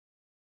like,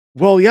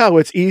 well, yeah,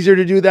 it's easier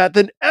to do that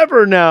than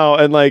ever now.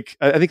 And like,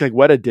 I think like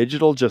Weta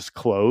Digital just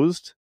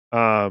closed,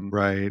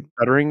 Right.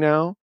 shuttering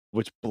now,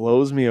 which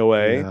blows me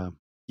away. Yeah.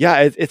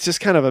 Yeah, it's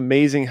just kind of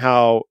amazing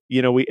how,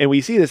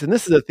 we see this, and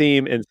this is a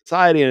theme in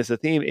society, and it's a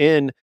theme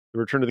in The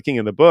Return of the King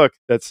in the book.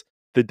 That's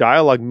the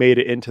dialogue made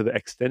it into the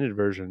extended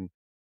version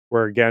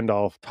where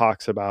Gandalf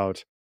talks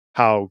about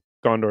how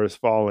Gondor is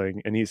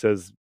falling, and he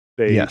says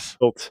they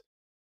built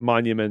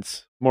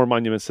more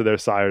monuments to their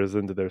sires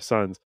than to their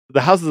sons.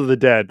 The houses of the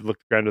dead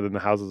looked grander than the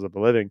houses of the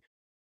living,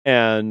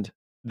 and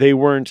they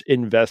weren't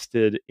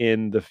invested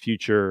in the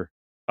future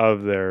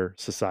of their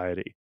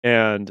society.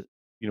 And,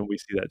 we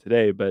see that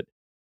today, but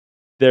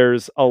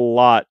there's a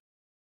lot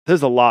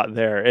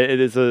there. It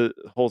is a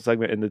whole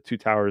segment in the Two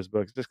Towers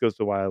books. It just goes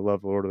to why I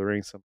love Lord of the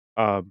Rings.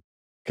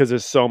 Because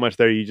there's so much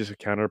there you just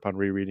encounter upon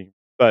rereading.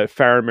 But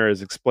Faramir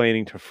is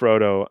explaining to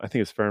Frodo, I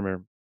think it's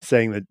Faramir,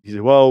 saying that he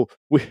said, well,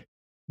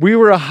 we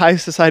were a high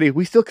society.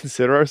 We still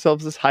consider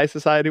ourselves this high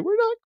society. We're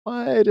not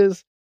quite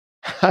as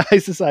high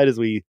society as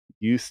we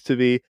used to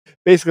be.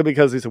 Basically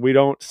because he said we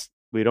don't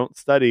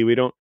study,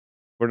 we're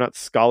not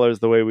scholars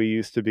the way we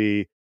used to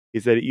be. He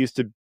said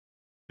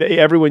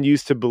everyone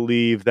used to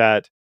believe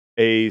that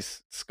a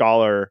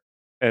scholar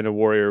and a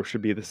warrior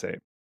should be the same.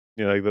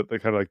 Like the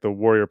kind of like the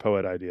warrior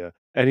poet idea.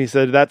 And he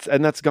said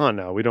that's gone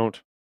now. We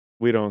don't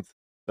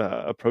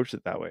approach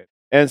it that way.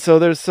 And so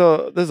there's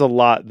a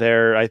lot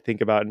there I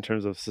think about in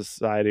terms of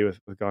society with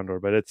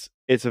Gondor, but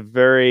it's a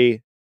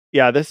very,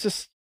 that's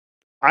just,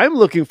 I'm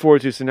looking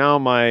forward to. So now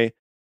my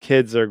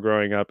kids are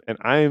growing up, and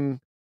I'm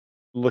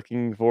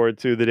looking forward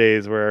to the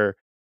days where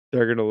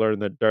they're going to learn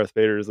that Darth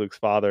Vader is Luke's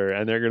father,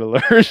 and they're going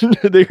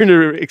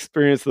to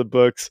experience the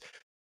books.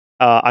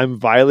 I'm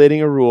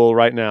violating a rule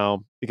right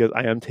now because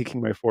I am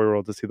taking my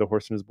 4-year-old to see The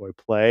Horse and His Boy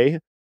play.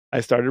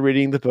 I started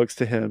reading the books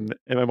to him,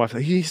 and my mom's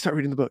like, "You need to start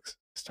reading the books."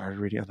 I started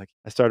reading.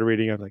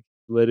 I'm like,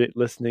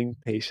 listening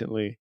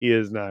patiently. He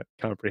is not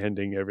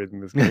comprehending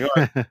everything that's going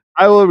on.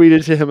 I will read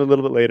it to him a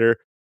little bit later,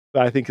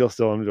 but I think he'll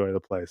still enjoy the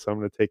play. So I'm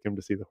going to take him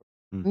to see the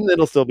horse. And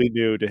it'll still be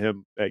new to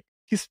him. Like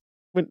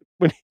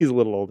when he's a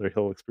little older,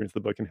 he'll experience the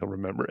book and he'll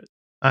remember it.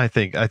 I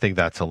think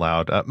that's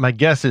allowed. My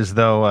guess is,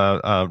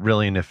 though,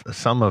 really, and if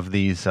some of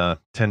these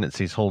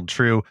tendencies hold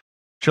true,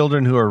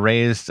 children who are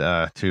raised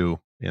to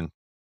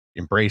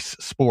embrace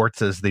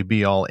sports as the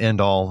be all end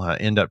all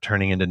end up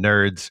turning into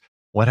nerds.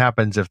 What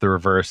happens if the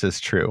reverse is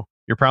true?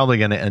 You're probably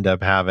going to end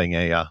up having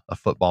a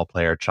football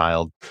player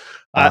child.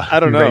 I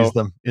don't know. Raise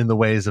them in the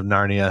ways of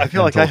Narnia. I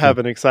feel like I have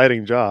an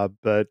exciting job,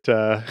 but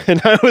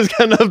and I was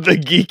kind of the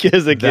geek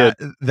as a kid.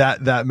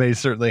 That may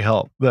certainly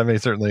help.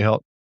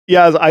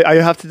 Yeah,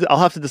 I'll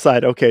have to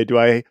decide. Okay, do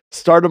I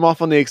start them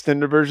off on the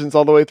extended versions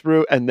all the way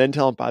through, and then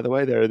tell them, by the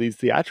way, there are these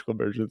theatrical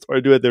versions,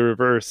 or do it the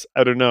reverse?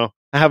 I don't know.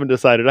 I haven't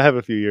decided. I have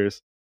a few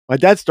years. My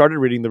dad started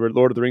reading the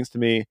Lord of the Rings to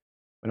me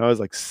when I was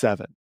like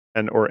 7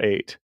 or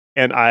 8,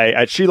 and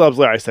at Shelob's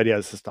Lair, I said, "Yeah,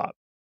 this is stop."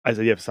 I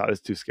said, "You have to stop. It's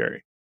too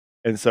scary."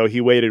 And so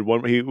he waited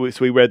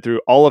so he read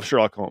through all of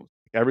Sherlock Holmes,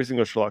 every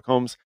single Sherlock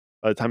Holmes.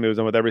 By the time he was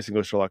done with every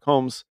single Sherlock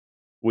Holmes,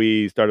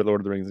 we started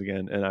Lord of the Rings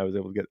again, and I was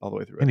able to get all the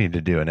way through it. We need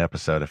to do an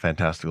episode of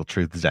Fantastical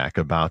Truth, Zach,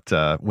 about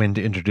when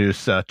to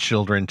introduce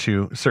children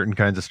to certain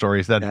kinds of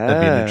stories. That'd be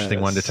an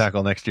interesting one to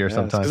tackle next year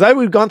sometime. Because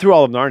we've gone through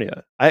all of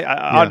Narnia.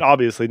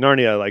 Obviously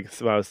Narnia, like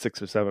when I was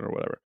 6 or 7 or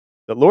whatever.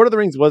 The Lord of the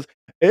Rings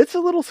it's a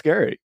little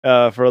scary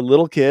for a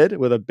little kid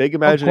with a big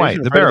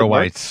imagination. The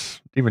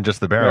Barrow-wights, even just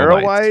the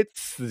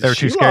Barrow-wights, they're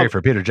too scary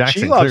for Peter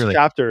Jackson. Shelob's clearly,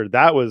 chapter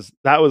that was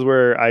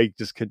where I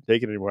just couldn't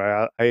take it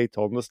anymore. I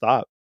told him to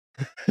stop.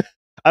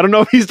 I don't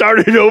know if he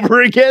started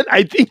over again.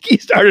 I think he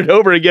started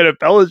over again at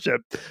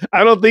Fellowship.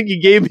 I don't think he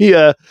gave me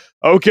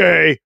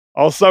okay,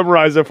 I'll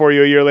summarize it for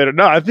you a year later.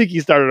 No, I think he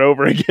started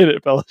over again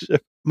at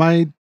Fellowship.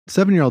 My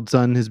 7-year-old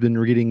son has been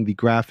reading the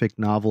graphic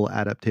novel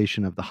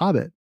adaptation of The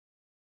Hobbit.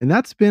 And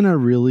that's been a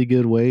really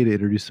good way to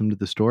introduce him to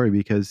the story,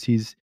 because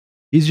he's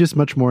just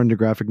much more into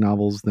graphic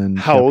novels than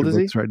How old is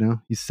he right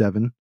now? He's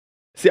 7.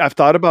 See, I've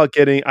thought about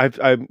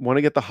I want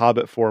to get The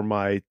Hobbit for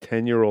my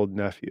 10-year-old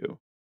nephew.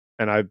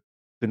 And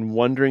been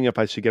wondering if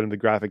I should get him the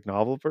graphic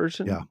novel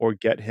version Yeah. or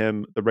get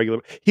him the regular.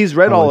 He's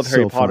read Oh, all of it's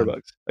Harry so Potter fun.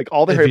 books, like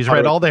all the If Harry he's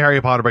Potter read all books. the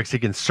Harry Potter books, he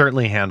can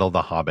certainly handle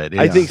The Hobbit.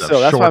 I think Yeah. so.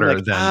 That's why I'm shorter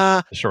like,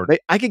 than short.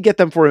 I could get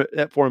them for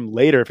him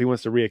later if he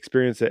wants to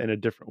re-experience it in a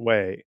different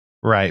way.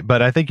 Right,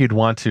 but I think you'd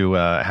want to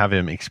have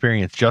him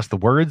experience just the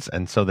words,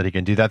 and so that he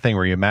can do that thing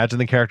where you imagine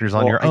the characters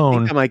on your I own.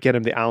 think I might get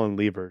him the Alan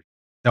Lee version.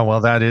 Oh,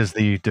 well, that is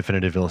the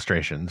definitive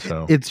illustration.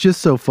 So It's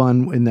just so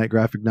fun in that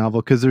graphic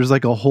novel because there's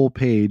like a whole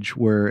page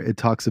where it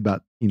talks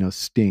about,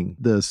 Sting,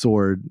 the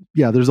sword.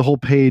 Yeah, there's a whole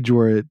page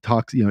where it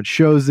talks, it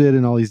shows it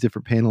in all these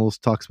different panels,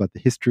 talks about the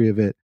history of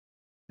it.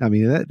 I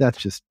mean,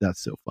 that's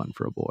so fun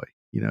for a boy,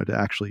 to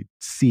actually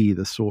see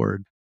the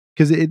sword.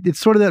 Because it's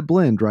sort of that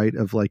blend, right?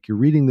 Of like you're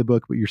reading the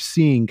book, but you're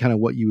seeing kind of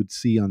what you would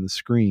see on the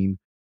screen,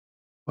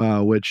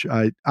 which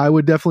I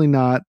would definitely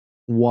not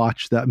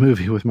watch that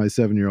movie with my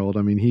 7-year-old.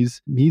 I mean,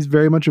 he's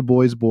very much a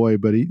boy's boy,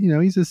 but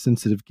he's a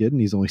sensitive kid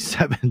and he's only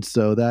 7.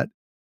 So that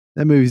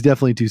movie's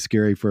definitely too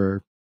scary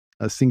for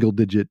a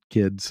single-digit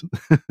kids.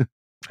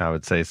 I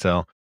would say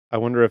so. I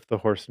wonder if The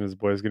Horse and His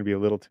Boy is going to be a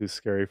little too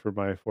scary for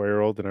my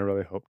 4-year-old, and I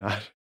really hope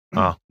not.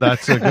 Oh,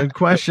 that's a good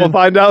question. We'll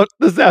find out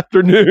this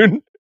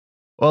afternoon.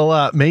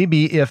 Well,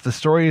 maybe if the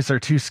stories are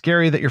too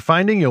scary that you're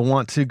finding, you'll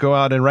want to go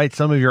out and write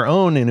some of your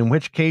own, and in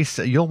which case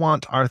you'll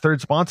want our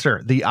third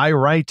sponsor, the I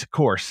Write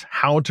course,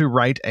 How to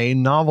Write a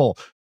Novel.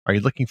 Are you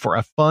looking for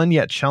a fun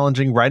yet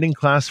challenging writing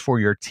class for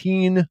your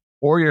teen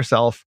or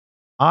yourself?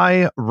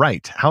 I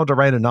Write, How to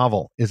Write a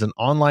Novel is an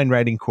online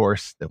writing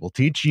course that will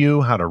teach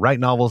you how to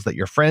write novels that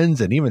your friends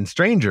and even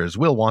strangers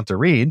will want to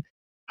read,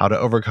 how to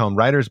overcome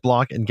writer's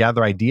block and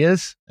gather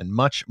ideas, and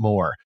much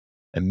more.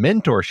 A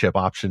mentorship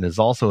option is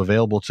also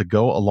available to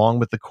go along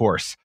with the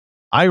course.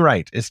 I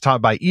Write is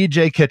taught by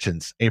E.J.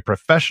 Kitchens, a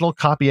professional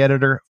copy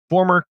editor,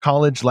 former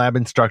college lab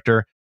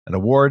instructor, and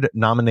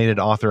award-nominated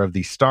author of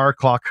the Star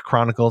Clock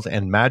Chronicles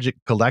and Magic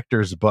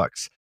Collectors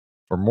books.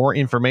 For more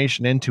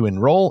information and to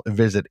enroll,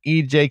 visit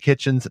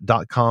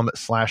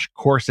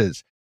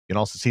ejkitchens.com/courses. You can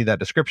also see that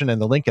description and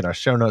the link in our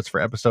show notes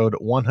for episode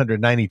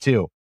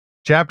 192.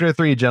 Chapter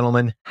 3,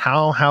 gentlemen.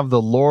 How have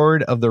the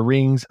Lord of the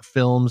Rings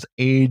films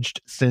aged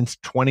since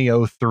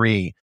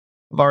 2003?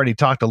 I've already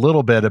talked a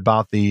little bit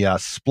about the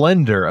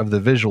splendor of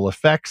the visual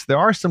effects. There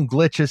are some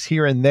glitches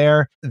here and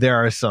there. There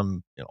are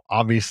some,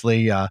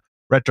 obviously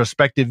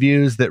retrospective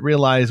views that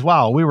realize,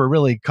 wow, we were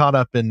really caught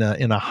up in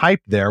a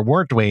hype there,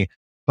 weren't we?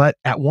 But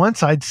at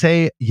once I'd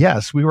say,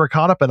 yes, we were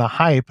caught up in a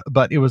hype,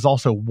 but it was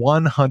also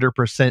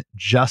 100%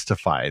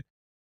 justified.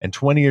 And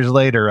 20 years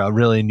later,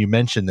 Rilian, you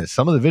mentioned that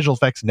some of the visual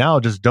effects now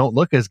just don't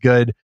look as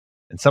good.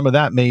 And some of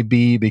that may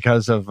be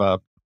because of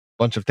a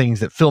bunch of things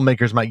that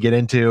filmmakers might get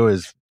into,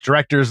 as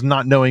directors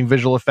not knowing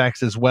visual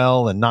effects as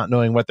well and not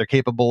knowing what they're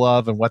capable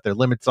of and what their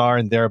limits are,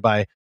 and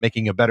thereby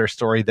making a better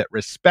story that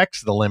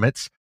respects the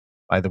limits.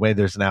 By the way,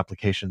 there's an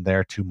application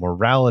there to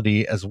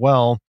morality as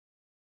well.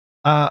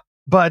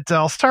 But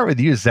I'll start with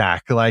you,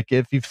 Zach. Like,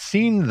 if you've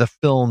seen the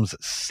films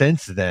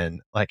since then,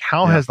 like,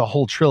 how has the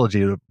whole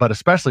trilogy, but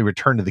especially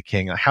Return to the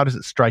King, how does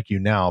it strike you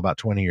now, about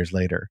 20 years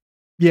later?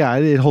 Yeah,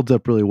 it holds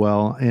up really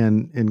well,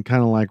 and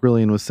kind of like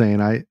Rilian was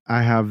saying, I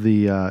have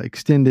the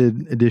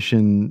extended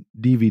edition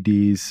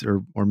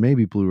DVDs or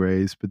maybe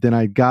Blu-rays, but then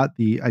I got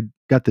the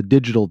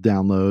digital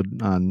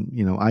download on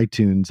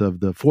iTunes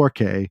of the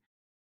 4K.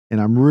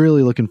 And I'm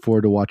really looking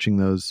forward to watching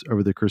those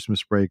over the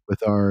Christmas break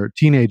with our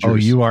teenagers. Oh,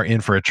 you are in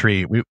for a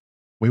treat.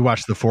 We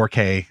watched the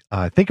 4K,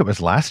 I think it was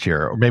last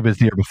year, or maybe it was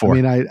the year before.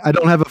 I mean, I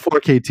don't have a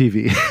 4K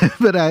TV,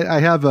 but I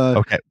have a...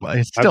 Okay, well,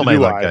 it still may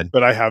look good.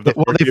 But I have the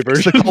 4K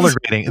version. The color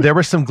grading. There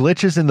were some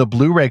glitches in the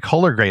Blu-ray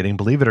color grading,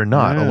 believe it or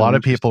not. A lot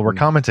of people were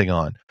commenting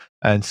on.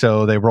 And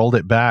so they rolled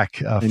it back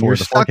for the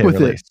 4K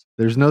release.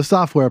 There's no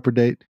software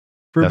update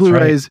for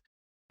Blu-rays. Right.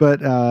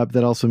 But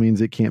that also means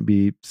it can't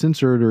be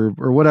censored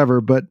or whatever.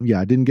 But yeah,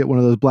 I didn't get one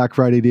of those Black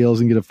Friday deals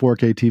and get a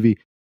 4K TV.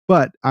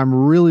 But I'm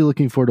really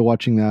looking forward to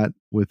watching that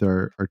with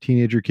our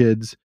teenager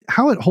kids.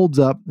 How it holds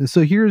up.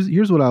 So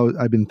here's what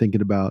I've been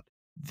thinking about.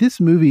 This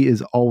movie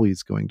is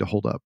always going to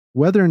hold up.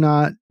 Whether or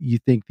not you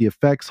think the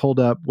effects hold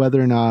up,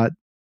 whether or not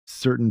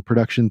certain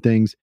production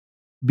things,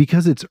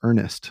 because it's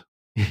earnest.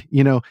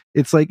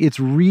 It's like it's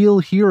real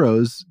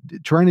heroes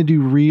trying to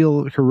do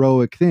real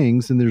heroic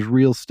things, and there's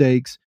real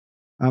stakes.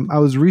 I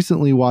was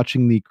recently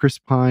watching the Chris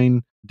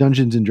Pine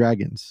Dungeons and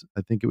Dragons.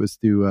 I think it was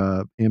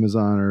through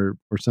Amazon or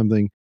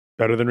something.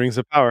 Better than Rings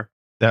of Power.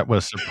 That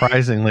was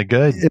surprisingly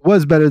good. It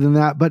was better than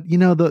that, but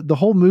the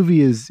whole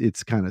movie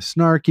it's kind of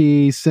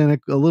snarky,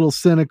 a little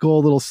cynical,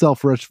 a little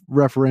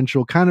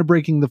self-referential, kind of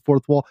breaking the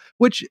fourth wall.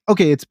 Which,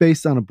 okay, it's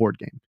based on a board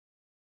game,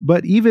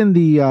 but even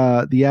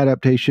the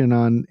adaptation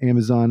on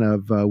Amazon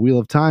of Wheel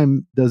of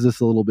Time does this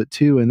a little bit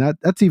too, and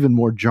that's even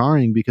more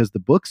jarring because the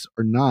books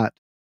are not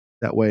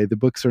that way. The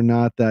books are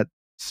not that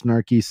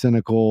snarky,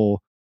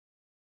 cynical,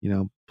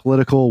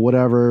 political,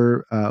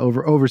 whatever,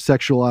 over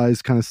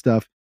sexualized kind of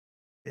stuff.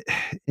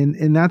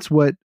 And that's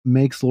what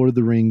makes Lord of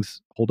the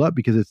Rings hold up,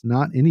 because it's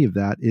not any of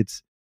that.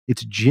 It's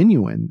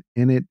genuine,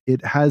 and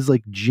it has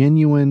like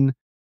genuine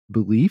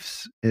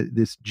beliefs,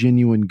 this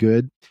genuine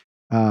good.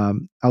 I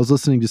was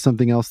listening to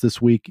something else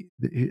this week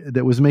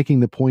that was making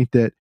the point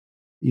that,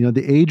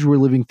 the age we're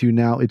living through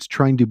now, it's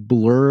trying to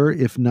blur,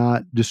 if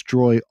not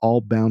destroy,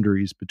 all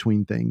boundaries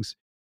between things.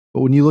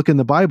 But when you look in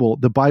the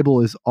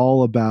Bible is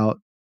all about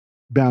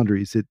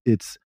boundaries.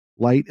 It's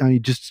light. I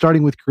mean, just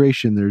starting with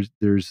creation,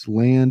 there's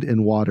land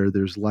and water,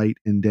 there's light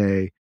and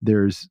day,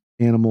 there's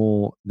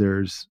animal,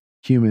 there's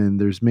human,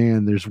 there's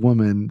man, there's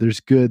woman, there's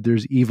good,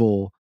 there's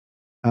evil.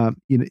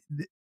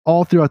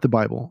 All throughout the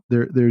Bible,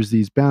 there's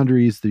these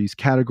boundaries, these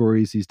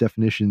categories, these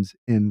definitions,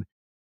 and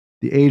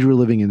the age we're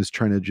living in is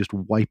trying to just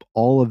wipe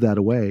all of that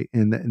away,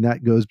 and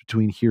that goes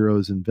between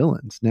heroes and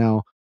villains.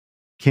 Now,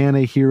 can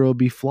a hero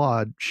be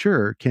flawed?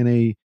 Sure. Can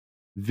a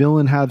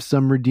villain have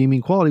some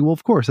redeeming quality? Well,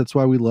 of course. That's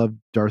why we love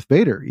Darth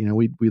Vader.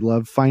 We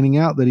love finding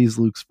out that he's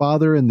Luke's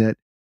father and that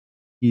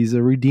he's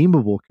a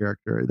redeemable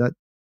character.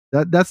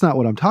 That's not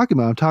what I'm talking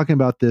about. I'm talking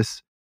about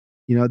this,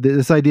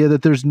 this idea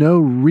that there's no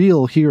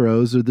real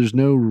heroes or there's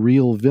no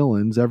real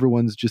villains.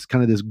 Everyone's just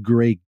kind of this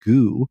gray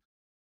goo.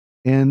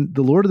 And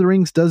the Lord of the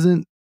Rings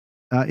doesn't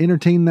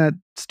entertain that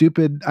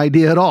stupid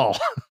idea at all.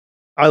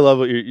 I love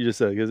what you just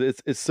said, because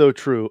it's so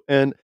true,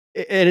 and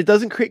it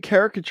doesn't create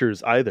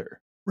caricatures either.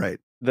 Right.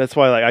 That's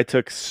why I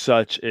took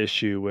such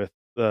issue with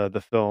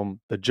the film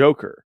The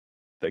Joker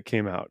that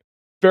came out.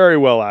 Very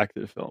well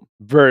acted film,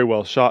 very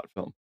well shot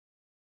film,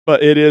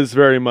 but it is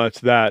very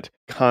much that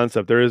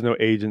concept. There is no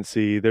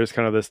agency. There's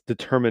kind of this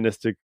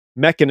deterministic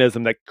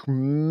mechanism that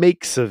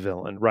makes a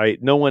villain.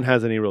 Right. No one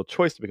has any real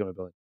choice to become a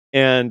villain,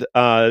 and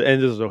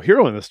there's no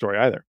hero in the story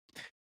either.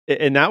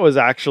 And that was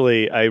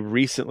actually, I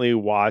recently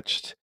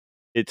watched,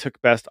 it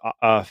took Best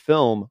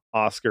Film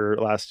Oscar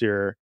last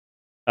year.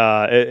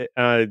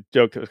 I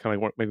joked it was kind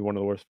of like maybe one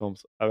of the worst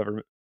films I've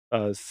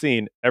ever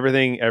seen.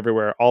 Everything,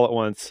 Everywhere, All at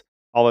Once,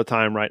 All the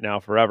Time, Right Now,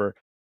 Forever.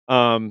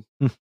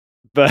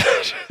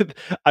 But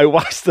I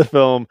watched the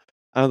film.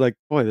 I was like,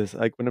 boy, this,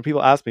 like, when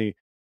people ask me,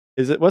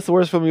 what's the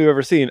worst film you've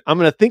ever seen? I'm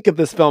going to think of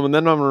this film, and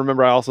then I'm going to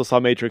remember I also saw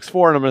Matrix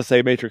 4, and I'm going to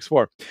say Matrix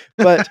 4.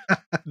 But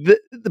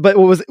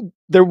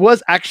there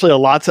was actually a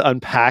lot to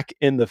unpack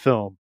in the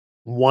film.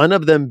 One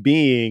of them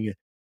being,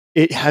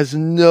 it has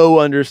no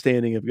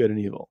understanding of good and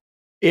evil.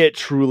 It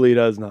truly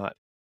does not.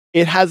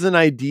 It has an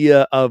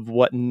idea of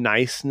what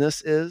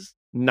niceness is,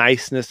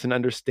 niceness and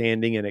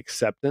understanding and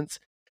acceptance.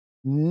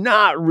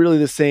 Not really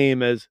the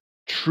same as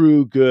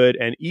true good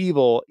and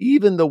evil,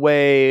 even the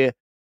way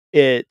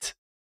I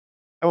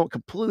won't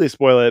completely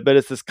spoil it, but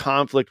it's this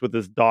conflict with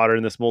this daughter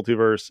in this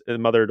multiverse,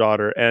 and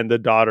mother-daughter, and the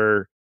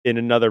daughter in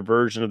another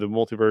version of the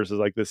multiverse is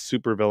like this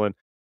super villain.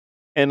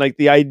 And like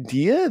the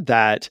idea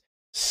that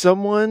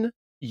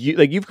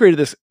you've created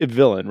this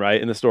villain, right,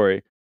 in the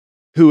story,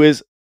 who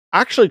is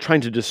actually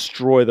trying to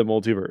destroy the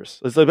multiverse.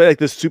 It's like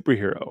this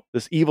superhero,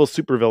 this evil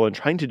supervillain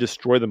trying to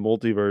destroy the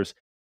multiverse.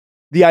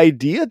 The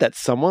idea that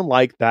someone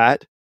like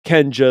that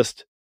can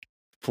just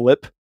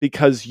flip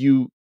because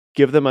you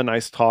give them a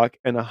nice talk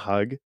and a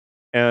hug,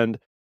 and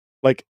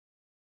like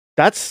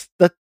that's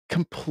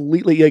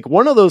completely, like,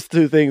 one of those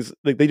two things,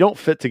 like, they don't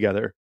fit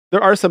together.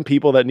 There are some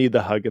people that need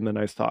the hug and the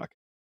nice talk.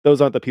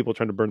 Those aren't the people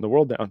trying to burn the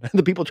world down.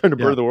 The people trying to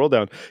burn the world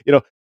down,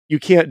 you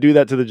can't do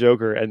that to the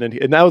Joker. And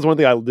that was one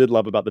thing I did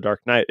love about The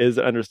Dark Knight, is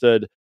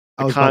understood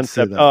the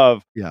concept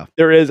of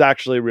there is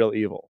actually real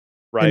evil.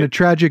 Right. And a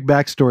tragic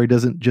backstory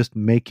doesn't just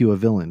make you a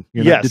villain.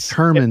 You're not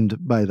determined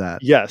by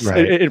that. Yes.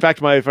 Right. In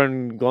fact, my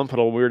friend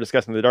Glumpuddle, when we were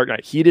discussing The Dark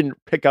Knight, he didn't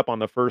pick up on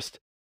the first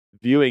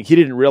viewing. He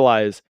didn't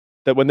realize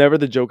that whenever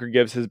the Joker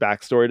gives his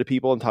backstory to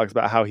people and talks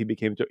about how he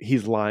became,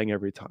 he's lying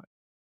every time.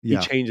 He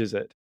changes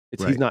it.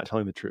 He's not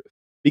telling the truth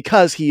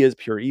because he is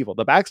pure evil.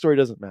 The backstory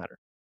doesn't matter.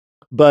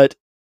 But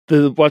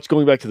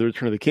going back to the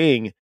Return of the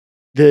King,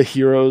 the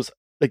heroes,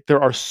 like,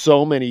 there are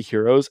so many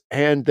heroes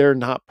and they're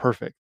not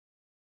perfect.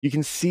 You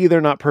can see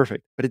they're not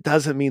perfect, but it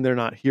doesn't mean they're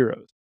not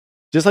heroes.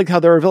 Just like how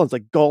there are villains.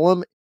 Like,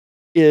 Gollum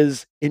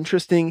is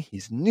interesting.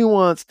 He's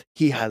nuanced.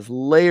 He has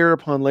layer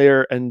upon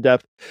layer and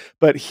depth,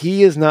 but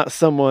he is not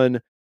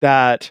someone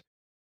that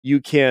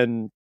you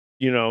can,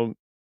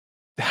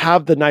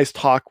 have the nice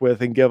talk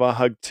with and give a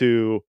hug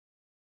to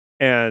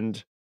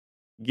and,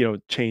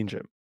 change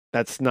him.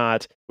 That's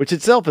not, which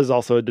itself is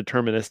also a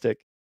deterministic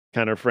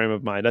kind of frame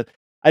of mind.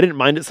 I didn't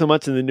mind it so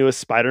much in the newest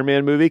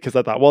Spider-Man movie, because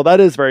I thought, well, that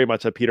is very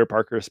much a Peter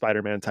Parker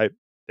Spider-Man type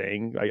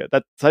thing.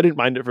 So I didn't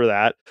mind it for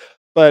that.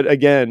 But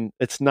again,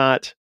 it's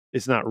not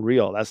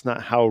real. That's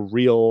not how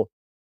real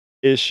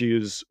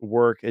issues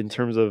work in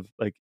terms of,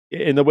 like,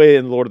 in the way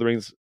in Lord of the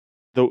Rings,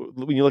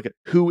 when you look at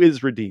who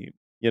is redeemed,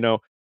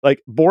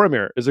 like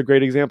Boromir is a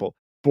great example.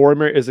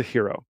 Boromir is a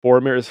hero.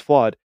 Boromir is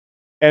flawed,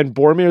 and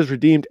Boromir is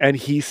redeemed, and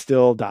he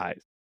still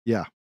dies.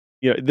 Yeah.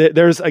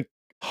 There's a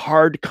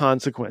hard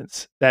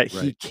consequence that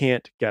he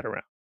can't get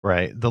around.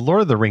 Right. The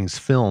Lord of the Rings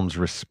films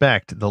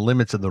respect the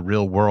limits of the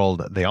real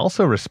world. They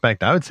also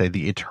respect, I would say,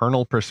 the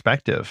eternal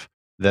perspective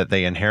that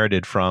they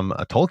inherited from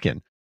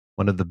Tolkien.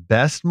 One of the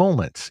best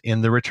moments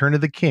in The Return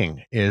of the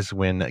King is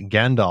when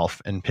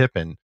Gandalf and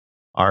Pippin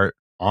are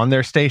on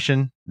their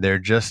station. They're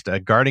just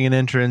guarding an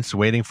entrance,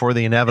 waiting for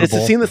the inevitable.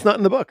 It's a scene that's not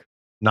in the book.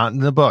 not in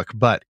the book,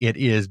 but it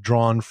is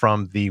drawn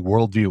from the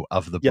worldview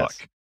of the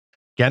book.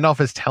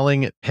 Gandalf is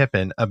telling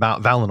Pippin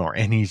about Valinor,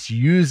 and he's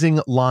using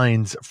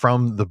lines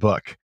from the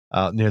book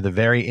near the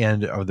very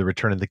end of the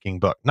Return of the King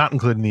book, not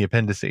including the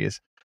appendices.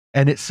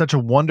 And it's such a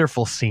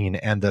wonderful scene,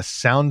 and the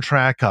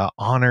soundtrack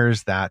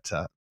honors that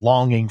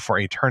longing for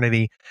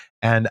eternity.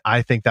 And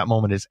I think that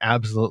moment is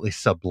absolutely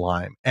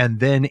sublime.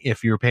 And then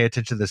if you pay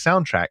attention to the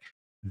soundtrack,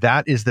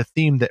 that is the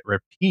theme that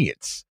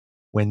repeats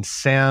when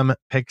Sam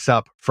picks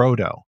up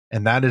Frodo.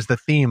 And that is the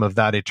theme of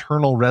that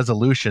eternal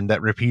resolution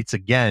that repeats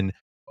again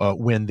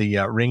when the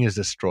ring is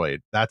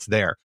destroyed. That's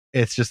there.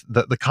 It's just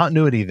the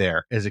continuity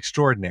there is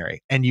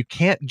extraordinary. And you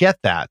can't get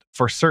that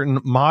for certain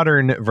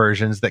modern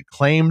versions that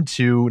claim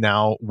to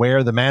now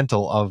wear the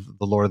mantle of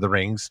the Lord of the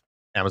Rings,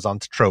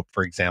 Amazon's trope,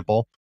 for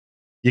example.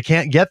 You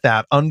can't get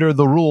that under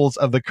the rules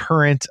of the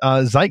current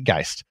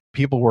zeitgeist.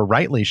 People were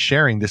rightly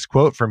sharing this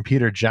quote from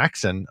Peter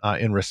Jackson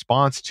in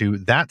response to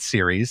that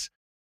series.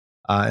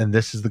 And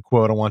this is the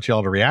quote I want you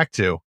all to react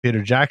to.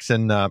 Peter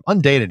Jackson,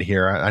 undated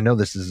here. I know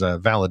this is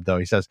valid, though.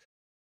 He says,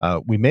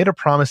 we made a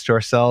promise to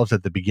ourselves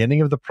at the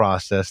beginning of the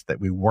process that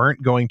we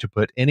weren't going to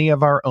put any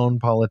of our own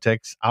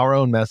politics, our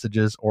own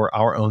messages, or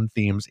our own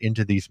themes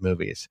into these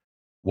movies.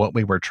 What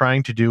we were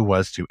trying to do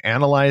was to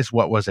analyze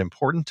what was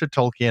important to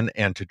Tolkien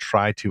and to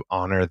try to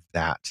honor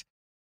that.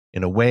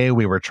 In a way,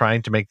 we were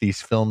trying to make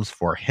these films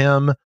for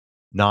him,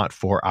 not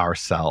for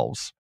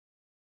ourselves.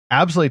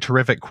 Absolutely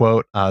terrific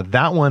quote.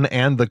 That one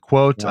and the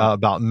quote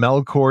about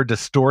Melkor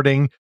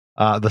distorting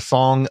the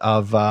song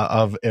of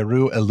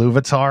Eru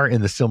Ilúvatar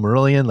in the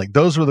Silmarillion. Like,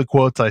 those were the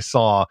quotes I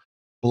saw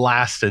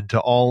blasted to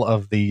all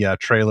of the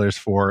trailers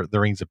for the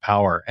Rings of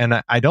Power.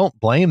 And I don't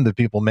blame the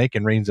people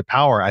making Rings of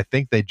Power. I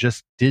think they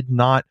just did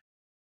not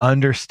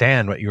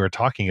understand what you were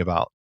talking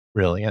about,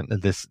 really, and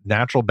this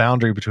natural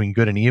boundary between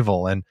good and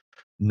evil, and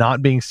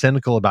not being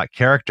cynical about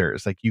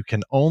characters. Like, you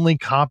can only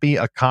copy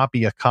a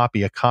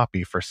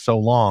copy for so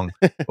long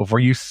before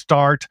you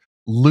start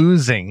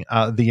losing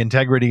the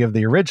integrity of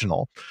the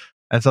original.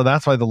 And so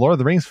that's why the Lord of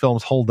the Rings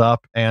films hold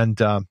up.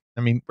 And I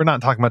mean, we're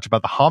not talking much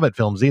about the Hobbit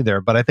films either,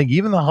 but I think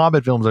even the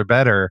Hobbit films are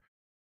better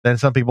than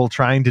some people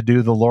trying to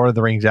do the Lord of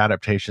the Rings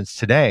adaptations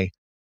today.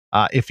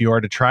 If you are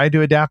to try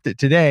to adapt it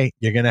today,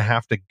 you're going to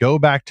have to go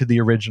back to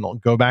the original,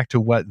 go back to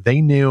what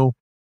they knew,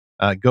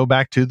 go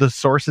back to the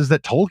sources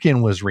that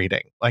Tolkien was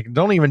reading. Like,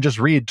 don't even just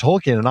read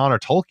Tolkien and honor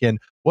Tolkien.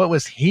 What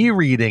was he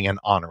reading and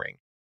honoring?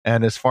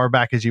 And as far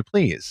back as you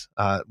please.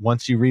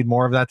 Once you read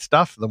more of that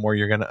stuff, the more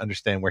you're going to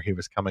understand where he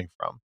was coming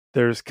from.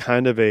 There's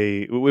kind of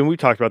when we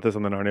talked about this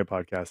on the Narnia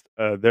podcast,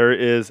 there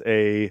is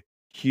a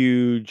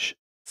huge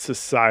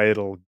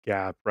societal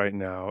gap right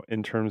now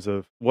in terms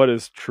of what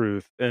is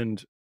truth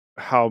and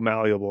how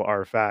malleable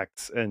are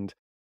facts. And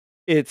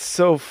it's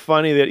so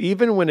funny that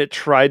even when it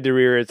tried to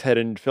rear its head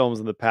in films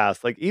in the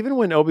past, like even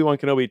when Obi-Wan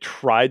Kenobi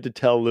tried to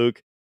tell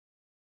Luke,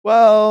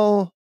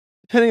 well,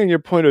 depending on your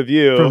point of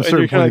view, from a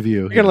certain point of view,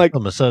 you're kind of like,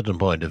 from a certain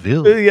point of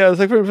view. Yeah, it's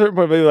like from a certain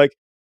point of view, like,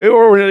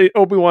 or when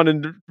Obi-Wan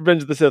in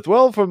Revenge of the Sith,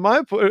 well, from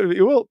my point of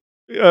view,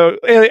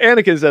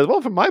 Anakin says,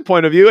 well, from my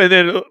point of view, and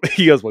then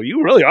he goes, well,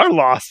 you really are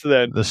lost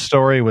then. The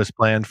story was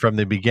planned from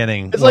the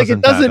beginning. It's like,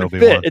 it doesn't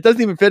fit. It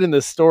doesn't even fit in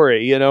this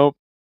story, you know?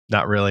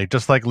 Not really.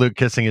 Just like Luke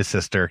kissing his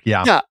sister.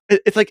 Yeah. Yeah.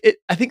 It's like,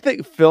 I think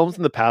that films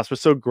in the past were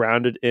so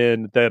grounded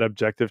in that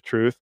objective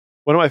truth.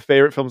 One of my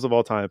favorite films of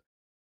all time.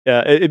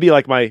 It'd be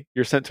like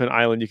you're sent to an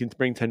island, you can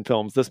bring 10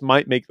 films. This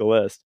might make the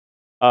list.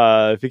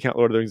 If you count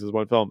Lord of the Rings as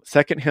one film.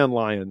 Secondhand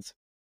Lions.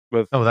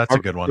 That's a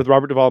good one. With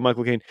Robert Duvall and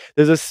Michael Caine.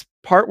 There's this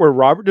part where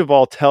Robert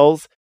Duvall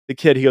tells the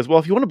kid, he goes, well,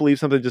 if you want to believe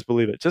something, just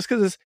believe it. Just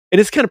because it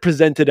is kind of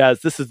presented as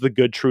this is the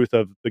good truth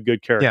of the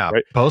good character,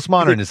 right?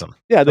 Postmodernism.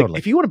 Totally.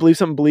 If you want to believe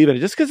something, believe in it.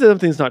 Just because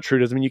something's not true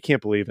doesn't mean you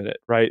can't believe in it,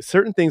 right?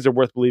 Certain things are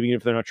worth believing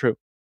if they're not true.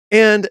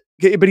 But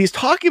he's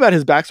talking about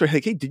his backstory.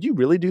 Like, hey, did you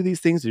really do these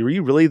things? Were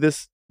you really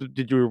this?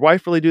 Did your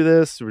wife really do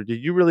this? Or were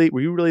you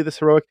really this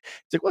heroic?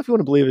 It's like, well, if you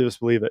want to believe it, just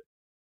believe it.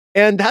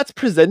 And that's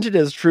presented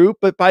as true,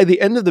 but by the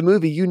end of the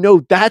movie, you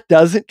know that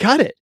doesn't cut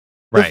it.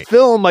 The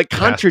film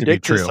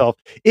contradicts itself.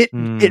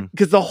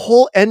 Because the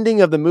whole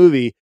ending of the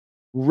movie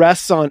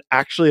rests on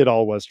actually it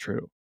all was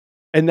true.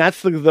 And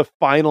that's the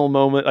final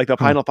moment, like the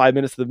final 5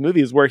 minutes of the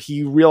movie is where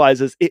he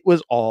realizes it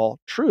was all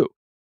true.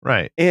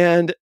 Right.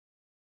 And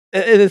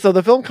so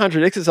the film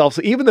contradicts itself.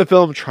 So even the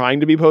film trying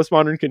to be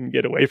postmodern couldn't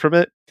get away from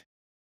it.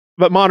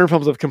 But modern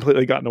films have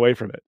completely gotten away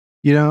from it.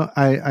 You know,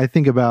 I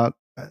think about,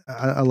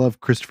 I love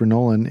Christopher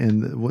Nolan,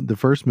 and the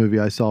first movie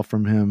I saw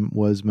from him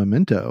was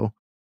Memento,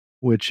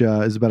 which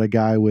is about a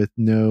guy with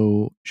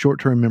no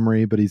short-term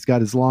memory, but he's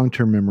got his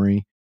long-term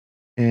memory.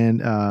 And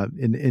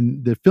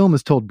the film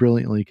is told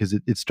brilliantly because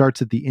it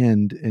starts at the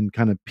end and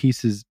kind of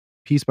piece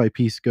by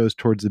piece goes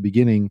towards the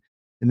beginning.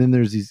 And then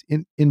there's these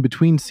in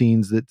between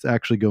scenes that's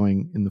actually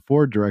going in the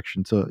forward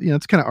direction. So, you know,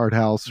 it's kind of art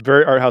house.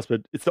 Very art house,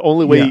 but it's the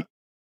only way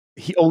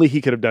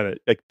he could have done it.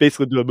 Like,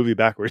 basically do a movie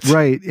backwards.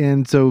 Right.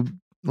 And so,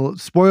 well,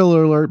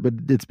 spoiler alert, but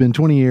it's been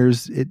 20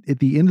 years. At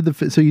the end of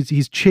the so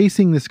he's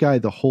chasing this guy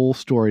the whole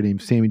story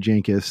named Sammy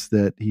Jenkins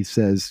that he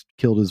says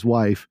killed his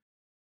wife.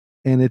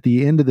 And at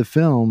the end of the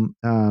film,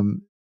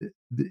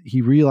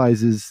 he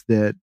realizes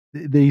that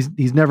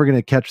he's never going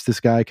to catch this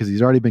guy because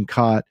he's already been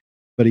caught,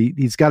 but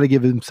he's got to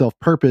give himself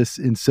purpose.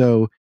 And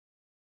so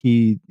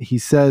he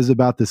says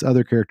about this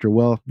other character,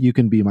 well, you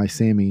can be my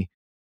Sammy.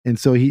 And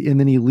so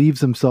then he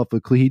leaves himself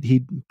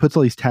he puts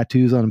all these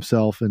tattoos on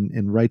himself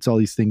and writes all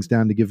these things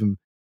down to give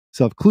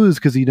himself clues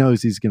because he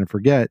knows he's going to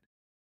forget.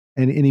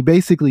 And he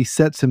basically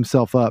sets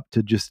himself up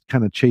to just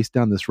kind of chase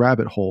down this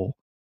rabbit hole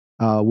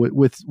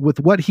with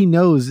what he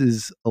knows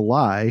is a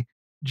lie,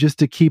 just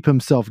to keep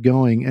himself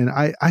going. And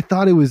I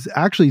thought it was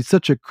actually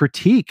such a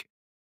critique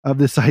of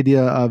this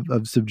idea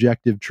of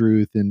subjective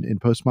truth and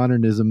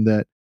postmodernism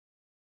that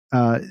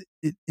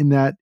in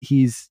that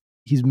he's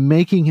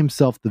making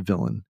himself the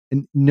villain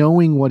and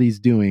knowing what he's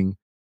doing.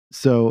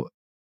 So,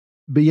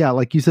 but yeah,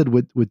 like you said,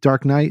 with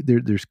Dark Knight,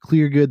 there's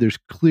clear good, there's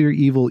clear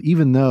evil,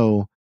 even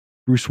though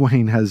Bruce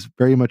Wayne has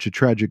very much a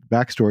tragic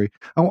backstory.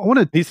 I want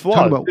to He's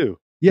flawed too.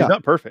 Yeah, he's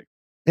not perfect.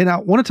 And I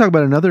want to talk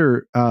about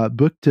another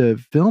book to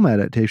film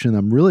adaptation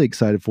I'm really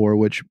excited for,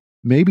 which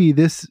maybe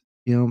this,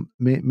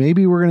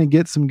 maybe we're going to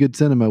get some good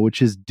cinema,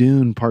 which is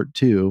Dune Part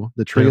 2.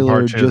 The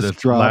trailer just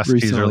dropped last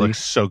recently. Teaser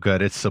looks so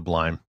good. It's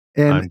sublime.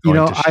 And,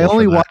 I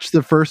only watched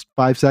the first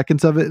 5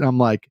 seconds of it, and I'm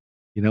like,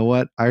 you know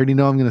what? I already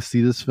know I'm going to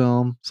see this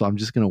film, so I'm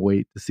just going to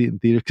wait to see it in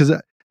theater. Because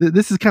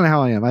this is kind of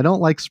how I am. I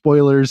don't like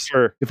spoilers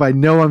if I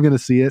know I'm going to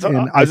see it. So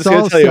and I was just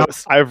going to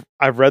tell you,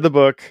 I've read the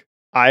book.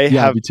 I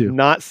have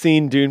not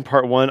seen Dune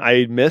Part 1.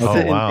 I missed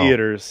it in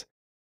theaters.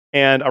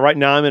 And right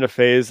now I'm in a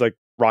phase like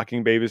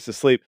rocking babies to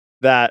sleep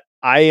that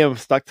I am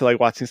stuck to like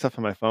watching stuff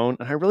on my phone.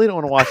 And I really don't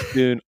want to watch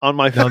Dune on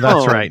my phone.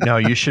 No, that's right. No,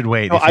 you should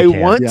wait. So I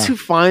want to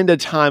find a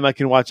time I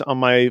can watch on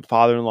my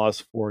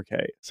father-in-law's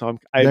 4K. So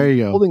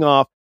I'm holding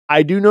off.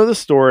 I do know the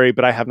story,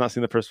 but I have not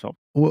seen the first film.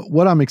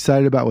 What I'm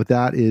excited about with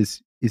that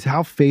is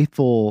how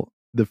faithful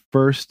the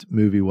first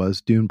movie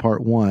was, Dune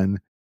Part 1,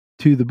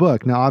 to the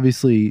book. Now,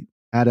 obviously,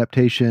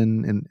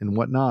 adaptation and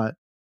whatnot,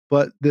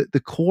 but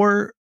the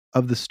core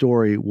of the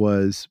story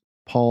was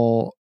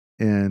Paul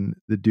and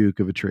the Duke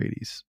of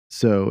Atreides.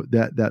 So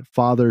that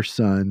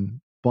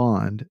father-son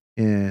bond,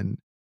 and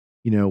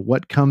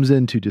what comes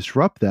in to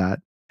disrupt that,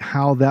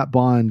 how that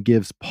bond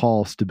gives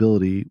Paul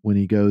stability when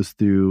he goes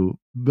through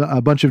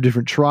a bunch of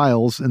different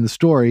trials in the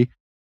story,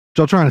 which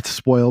I'll try not to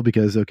spoil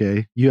because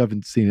you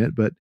haven't seen it,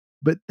 but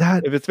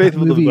that, if it's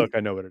faithful to the book,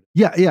 I know what it is.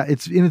 Yeah,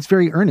 it's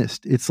very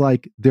earnest. It's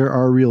like there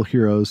are real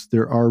heroes,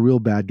 there are real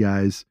bad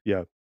guys.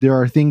 Yeah, there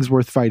are things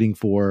worth fighting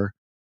for.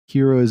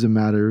 Heroism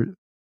matters,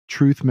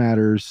 truth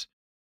matters.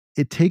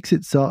 It takes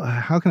itself.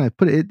 How can I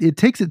put it? It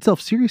takes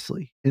itself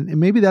seriously, and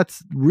maybe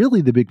that's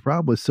really the big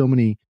problem with so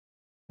many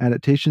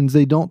adaptations.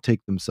 They don't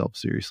take themselves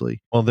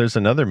seriously. Well, there's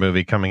another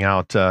movie coming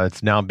out.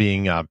 It's now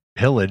being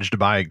pillaged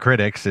by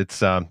critics. It's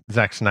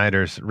Zack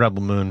Snyder's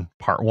Rebel Moon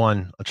Part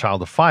 1, A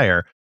Child of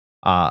Fire.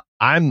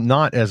 I'm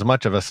not as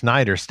much of a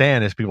Snyder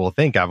stan as people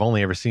think. I've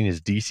only ever seen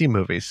his DC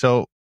movies.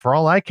 So for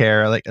all I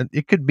care, like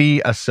it could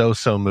be a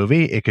so-so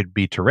movie. It could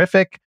be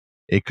terrific.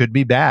 It could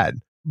be bad.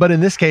 But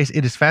in this case,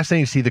 it is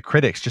fascinating to see the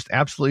critics just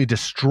absolutely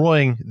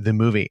destroying the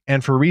movie,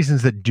 and for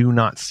reasons that do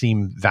not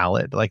seem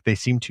valid. Like they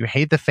seem to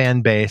hate the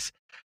fan base.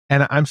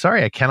 And I'm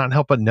sorry, I cannot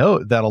help but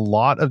note that a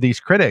lot of these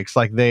critics,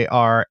 like they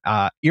are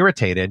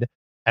irritated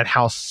at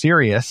how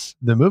serious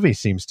the movie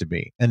seems to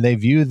be. And they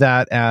view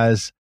that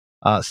as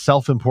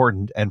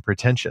self-important and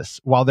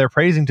pretentious, while they're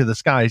praising to the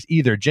skies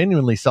either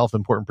genuinely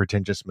self-important,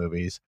 pretentious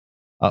movies,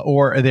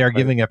 or they are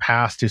giving a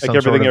pass to some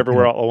everything sort of,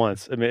 everywhere all at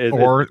once. I mean,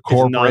 or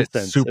corporate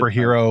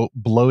superhero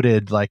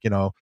bloated, like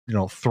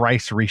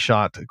thrice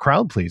reshot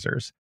crowd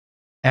pleasers.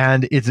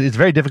 And it's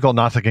very difficult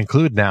not to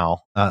conclude now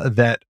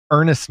that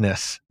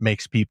earnestness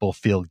makes people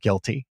feel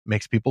guilty,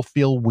 makes people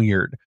feel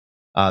weird.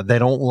 They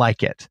don't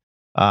like it.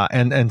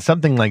 And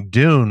something like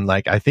Dune,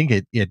 like I think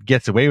it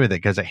gets away with it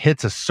because it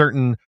hits a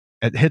certain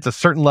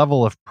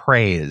level of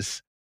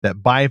praise that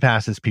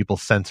bypasses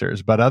people's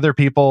censors. But other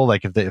people,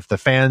 like if the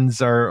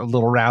fans are a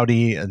little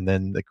rowdy, and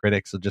then the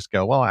critics will just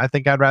go, well, I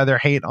think I'd rather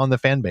hate on the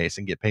fan base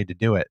and get paid to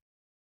do it.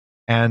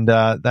 And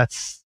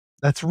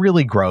that's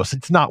really gross.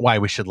 It's not why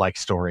we should like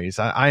stories.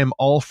 I am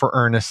all for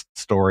earnest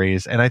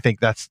stories. And I think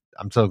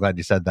I'm so glad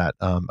you said that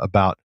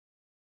about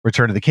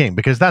Return of the King,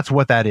 because that's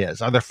what that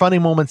is. Are there funny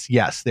moments?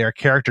 Yes. They are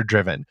character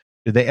driven.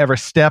 Did they ever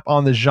step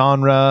on the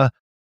genre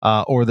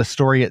or the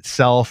story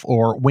itself,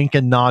 or wink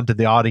and nod to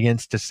the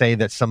audience to say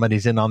that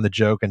somebody's in on the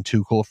joke and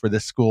too cool for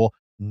this school?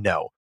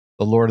 No.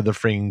 The Lord of the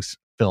Rings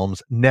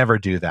films never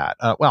do that.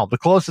 Well, the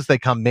closest they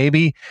come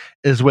maybe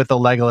is with the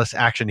Legolas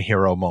action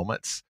hero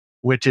moments,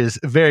 which is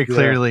very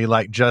clearly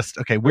like just,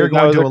 okay, we're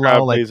going to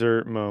allow like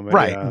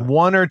moment,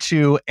 one or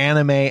two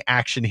anime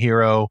action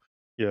hero.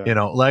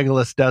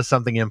 Legolas does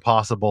something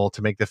impossible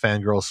to make the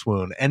fangirls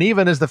swoon. And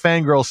even as the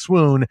fangirls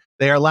swoon,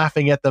 they are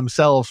laughing at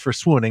themselves for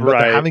swooning, but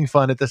they're having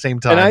fun at the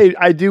same time. And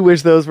I do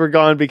wish those were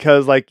gone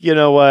because, like, you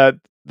know what?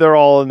 They're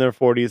all in their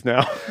 40s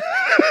now.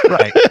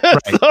 Right.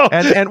 So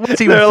and what's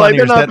even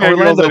funnier is that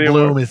Orlando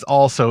Bloom is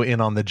also in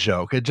on the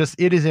joke. It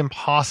is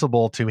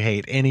impossible to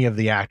hate any of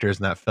the actors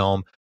in that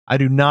film. I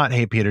do not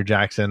hate Peter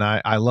Jackson.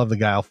 I love the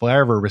guy. I'll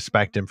forever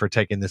respect him for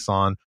taking this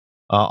on.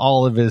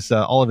 All of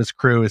his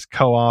crew, his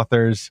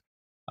co-authors,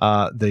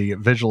 the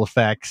visual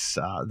effects,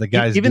 the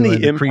guys even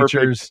doing the the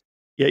creatures.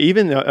 Yeah,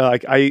 even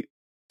like I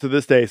to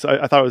this day. So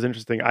I thought it was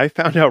interesting. I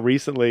found out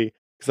recently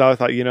because I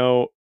thought,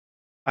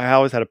 I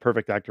always had a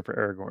perfect actor for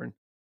Aragorn.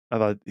 I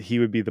thought he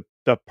would be the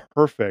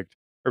perfect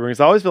Aragorn.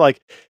 Because I always feel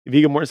like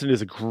Viggo Mortensen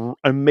is an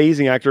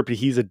amazing actor, but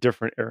he's a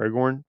different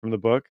Aragorn from the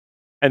book.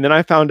 And then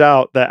I found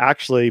out that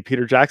actually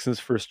Peter Jackson's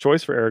first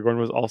choice for Aragorn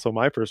was also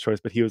my first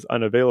choice, but he was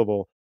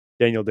unavailable,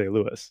 Daniel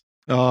Day-Lewis.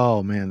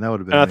 Oh man, that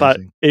would have been And I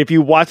amazing. thought, if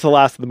you watch The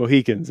Last of the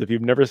Mohicans, if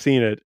you've never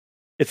seen it,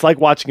 it's like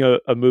watching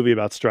a movie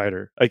about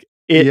Strider. Like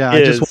it is.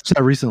 I just watched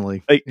that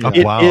recently. Like Yeah.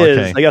 it Wow, is.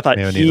 okay. Like I thought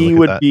Maybe I need to he look at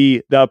would that.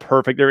 be the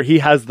perfect. He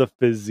has the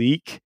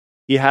physique.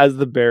 He has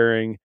the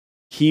bearing.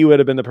 He would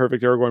have been the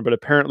perfect Aragorn. But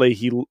apparently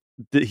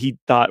he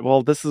thought,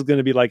 well, this is going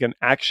to be like an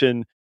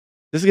action.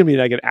 This is going to be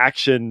like an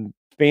action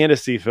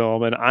fantasy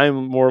film, and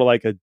I'm more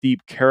like a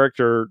deep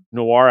character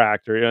noir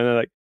actor. And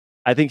like,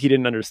 I think he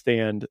didn't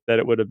understand that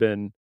it would have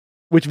been,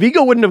 which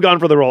Viggo wouldn't have gone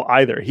for the role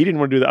either. He didn't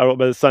want to do that,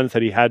 but his son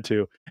said he had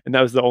to, and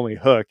that was the only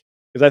hook.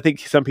 Because I think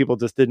some people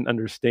just didn't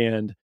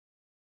understand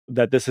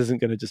that this isn't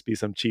going to just be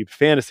some cheap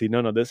fantasy.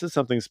 No, this is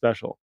something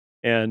special.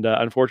 And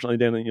unfortunately,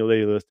 Daniel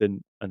Day-Lewis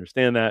didn't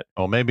understand that.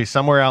 Well, maybe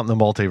somewhere out in the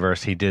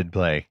multiverse he did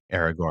play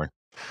Aragorn.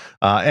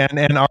 And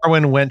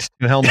Arwen went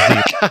to Helm's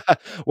Deep.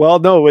 Well,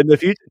 no, in the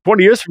future,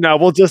 20 years from now,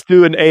 we'll just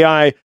do an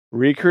AI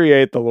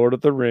recreate the Lord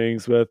of the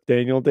Rings with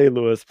Daniel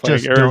Day-Lewis playing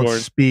Just Aragorn. don't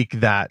speak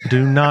that.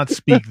 Do not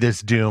speak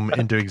this doom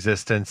into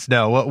existence.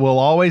 No, we'll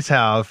always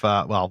have,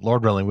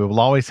 Lord willing, we will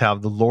always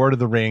have the Lord of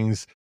the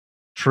Rings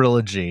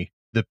trilogy,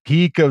 the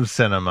peak of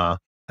cinema,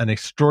 an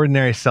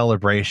extraordinary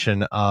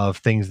celebration of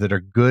things that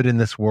are good in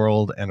this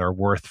world and are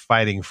worth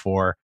fighting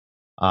for,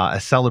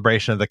 a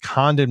celebration of the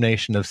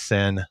condemnation of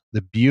sin,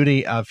 the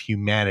beauty of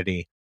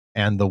humanity,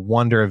 and the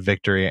wonder of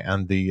victory,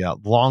 and the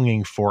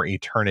longing for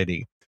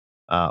eternity,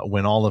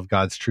 when all of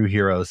God's true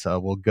heroes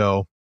will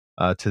go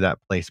to that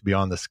place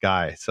beyond the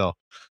sky. So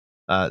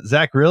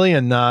Zach,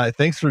 Rilian,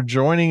 thanks for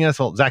joining us.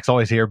 Well, Zach's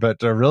always here, but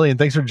Rilian,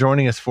 thanks for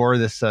joining us for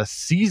this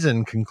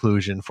season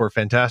conclusion for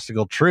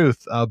Fantastical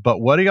Truth. But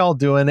what are y'all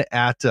doing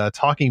at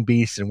Talking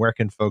Beasts, and where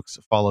can folks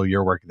follow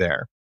your work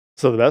there?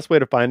 So the best way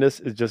to find us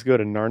is just go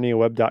to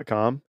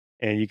NarniaWeb.com,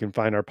 and you can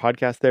find our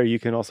podcast there. You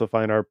can also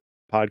find our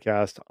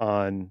podcast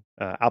on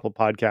Apple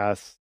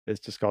Podcasts. It's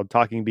just called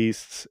Talking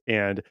Beasts,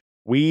 and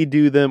we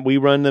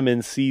run them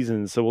in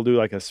seasons. So we'll do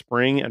like a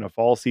spring and a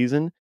fall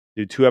season,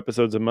 do 2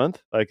 episodes a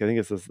month. Like I think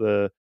it's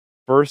the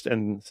first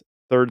and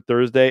third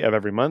Thursday of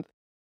every month.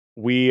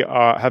 We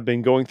have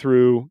been going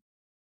through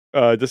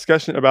a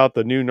discussion about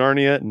the new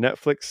Narnia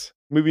Netflix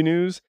movie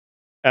news,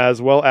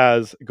 as well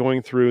as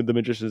going through The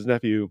Magician's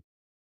Nephew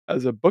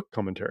as a book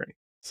commentary.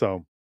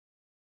 So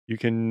you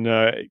can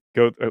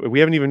go. We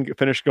haven't even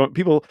finished going.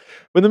 People,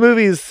 when the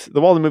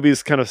Walden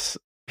movies kind of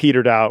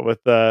petered out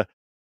with the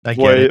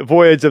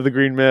Voyage of the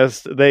Green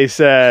Mist, they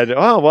said,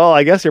 "Oh well,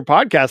 I guess your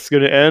podcast is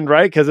going to end,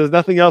 right? Because there's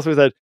nothing else." We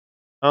said,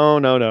 "Oh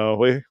no,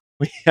 we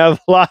have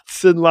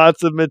lots and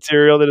lots of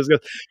material that is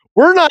good.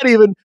 We're not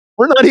even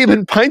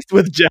punched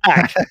with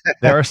Jack.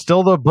 There are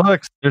still the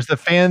books. There's the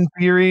fan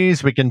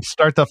theories. We can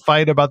start the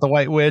fight about the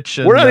White Witch.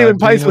 And, we're not even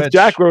punched with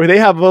Jack, where they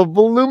have a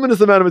voluminous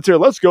amount of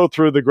material. Let's go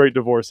through the Great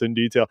Divorce in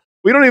detail.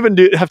 We don't even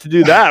have to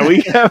do that.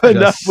 We have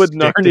enough with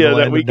Narnia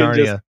that we can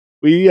just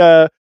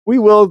we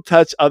will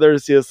touch other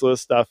C.S. Lewis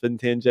stuff in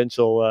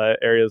tangential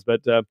areas,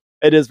 but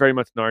it is very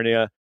much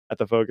Narnia at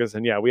the focus.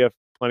 And yeah, we have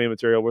plenty of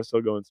material. We're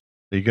still going.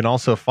 You can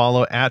also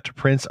follow at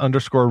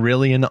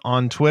Prince_Rilian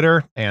on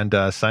Twitter, and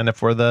sign up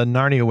for the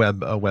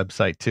NarniaWeb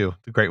website too.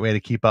 It's a great way to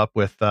keep up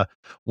with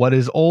what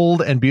is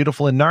old and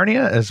beautiful in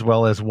Narnia, as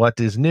well as what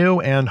is new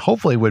and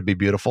hopefully would be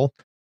beautiful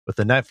with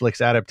the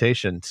Netflix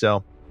adaptation.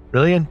 So,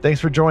 Rilian,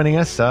 thanks for joining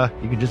us.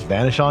 You can just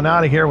vanish on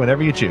out of here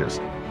whenever you choose.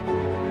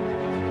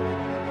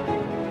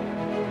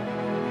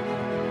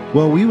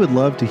 Well, we would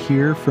love to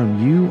hear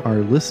from you, our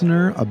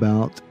listener,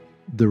 about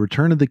the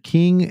Return of the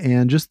King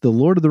and just the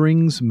Lord of the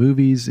Rings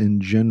movies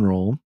in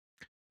general.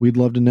 We'd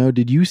love to know,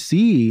 did you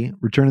see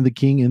Return of the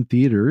King in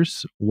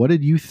theaters? What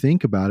did you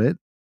think about it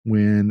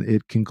when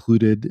it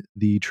concluded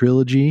the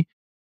trilogy?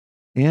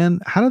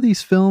 And how do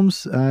these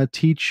films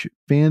teach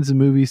fans of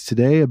movies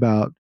today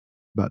about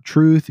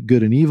truth,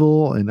 good and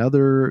evil, and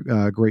other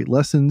great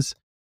lessons?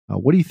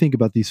 What do you think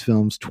about these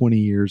films 20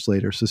 years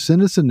later? So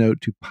send us a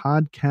note to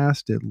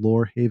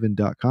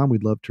podcast@lorehaven.com.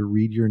 We'd love to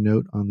read your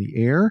note on the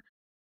air,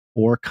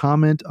 or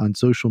comment on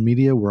social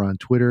media. We're on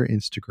Twitter,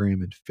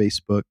 Instagram, and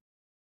Facebook.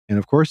 And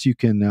of course, you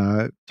can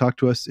talk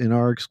to us in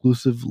our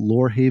exclusive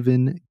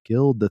Lorehaven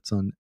Guild that's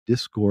on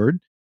Discord.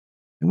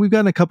 And we've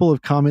gotten a couple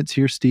of comments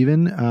here,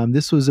 Stephen.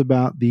 This was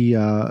about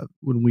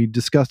when we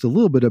discussed a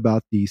little bit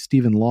about the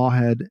Stephen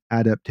Lawhead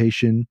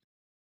adaptation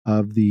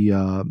of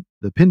the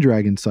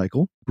Pendragon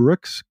cycle.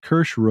 Brooks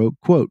Kirsch wrote,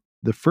 quote,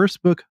 "The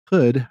first book,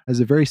 Hood, has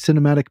a very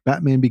cinematic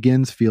Batman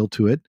Begins feel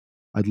to it.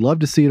 I'd love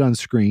to see it on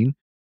screen.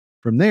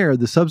 From there,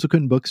 the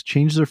subsequent books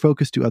changed their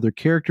focus to other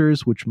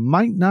characters, which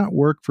might not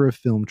work for a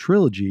film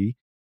trilogy.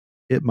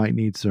 It might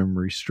need some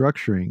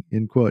restructuring,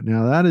 end quote.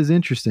 Now, that is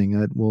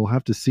interesting. We'll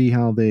have to see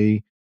how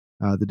the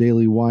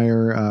Daily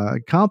Wire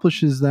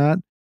accomplishes that.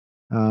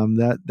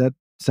 That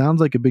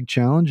sounds like a big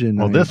challenge.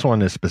 And this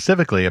one is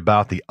specifically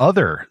about the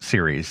other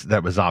series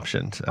that was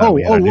optioned.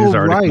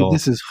 Right.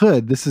 This is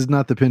Hood. This is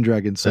not the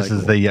Pendragon cycle. This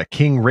is the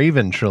King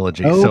Raven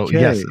trilogy. Okay. So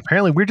yes,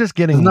 apparently we're just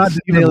getting not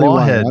Stephen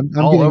Lawhead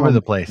all over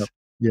the place.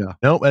 Yeah.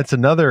 Nope, it's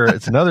another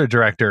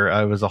director.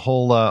 It was a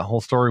whole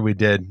story we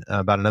did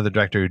about another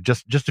director who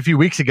just a few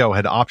weeks ago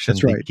had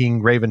optioned the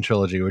King Raven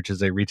trilogy, which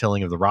is a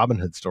retelling of the Robin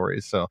Hood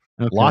stories. So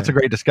lots of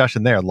great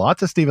discussion there.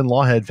 Lots of Stephen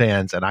Lawhead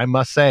fans, and I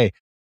must say,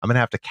 I'm going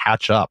to have to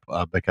catch up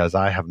because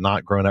I have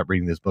not grown up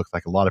reading these books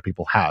like a lot of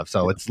people have.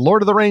 So it's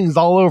Lord of the Rings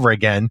all over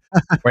again,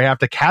 where you have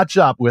to catch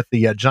up with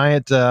the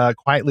giant,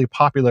 quietly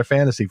popular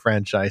fantasy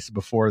franchise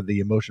before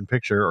the motion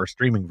picture or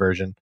streaming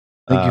version.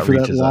 Thank you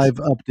for that live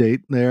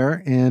update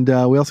there. And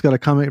we also got a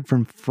comment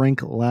from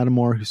Frank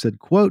Lattimore who said,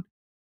 quote,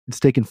 "It's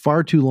taken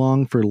far too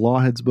long for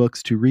Lawhead's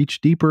books to reach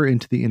deeper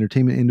into the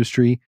entertainment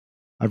industry.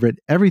 I've read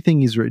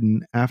everything he's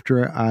written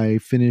after I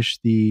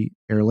finished the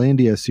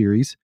Airlandia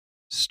series,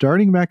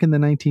 starting back in the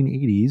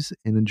 1980s,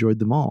 and enjoyed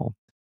them all.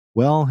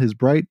 Well, his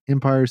Bright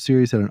Empire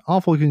series had an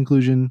awful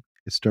conclusion.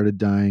 It started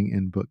dying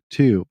in book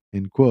 2,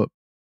 end quote.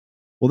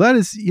 Well, that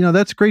is,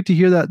 that's great to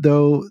hear that,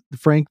 though,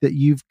 Frank, that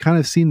you've kind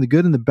of seen the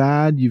good and the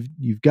bad.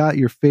 You've got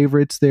your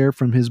favorites there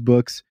from his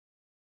books.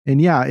 And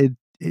yeah,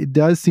 it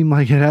does seem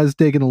like it has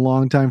taken a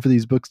long time for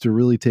these books to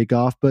really take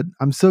off, but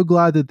I'm so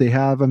glad that they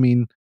have. I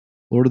mean,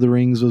 Lord of the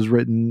Rings was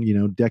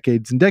written,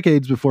 decades and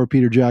decades before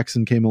Peter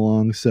Jackson came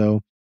along.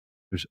 So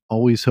there's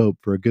always hope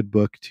for a good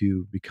book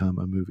to become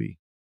a movie.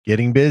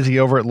 Getting busy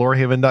over at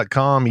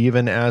Lorehaven.com,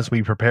 even as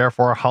we prepare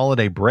for our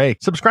holiday break.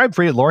 Subscribe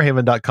free at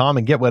Lorehaven.com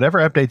and get whatever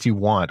updates you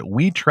want.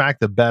 We track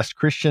the best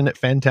Christian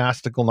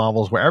fantastical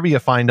novels wherever you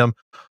find them,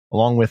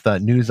 along with a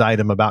news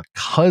item about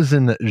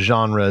cousin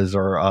genres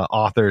or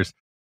authors.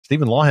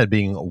 Stephen Lawhead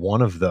being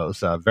one of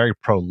those, a very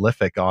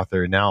prolific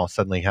author, now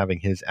suddenly having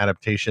his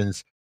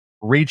adaptations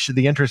reach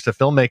the interest of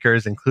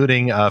filmmakers,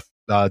 including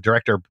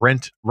director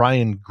Brent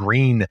Ryan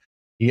Green.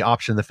 He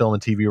optioned the film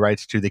and TV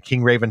rights to the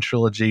King Raven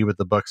trilogy with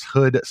the books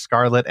Hood,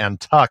 Scarlet,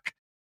 and Tuck.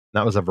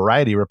 That was a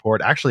Variety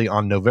report, actually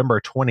on November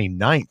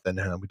 29th,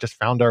 and we just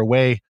found our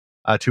way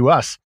to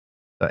us.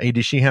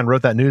 A.D. Sheehan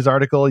wrote that news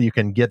article. You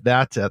can get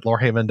that at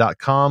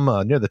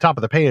Lorehaven.com near the top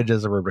of the page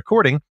as we're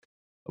recording.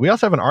 We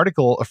also have an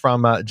article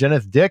from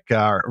Jeneth Dick,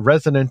 our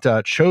resident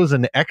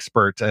Chosen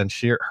expert, and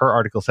her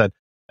article said,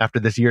 after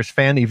this year's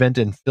fan event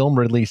and film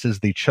releases,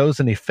 the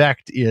Chosen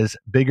effect is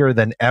bigger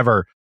than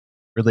ever.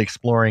 Really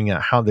exploring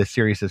how this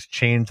series has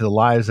changed the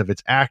lives of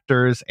its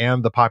actors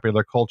and the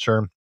popular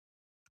culture,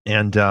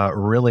 and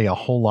really a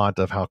whole lot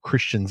of how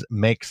Christians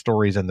make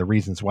stories and the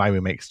reasons why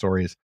we make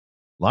stories.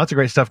 Lots of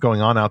great stuff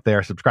going on out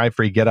there. Subscribe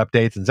free, get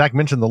updates. And Zach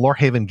mentioned the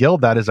Lorehaven Guild.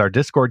 That is our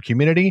Discord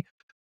community,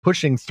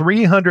 pushing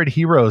 300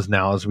 heroes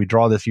now as we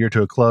draw this year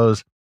to a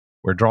close.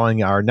 We're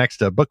drawing our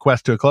next book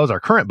quest to a close, our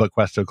current book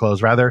quest to a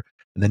close, rather.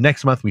 And the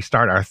next month, we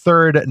start our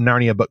third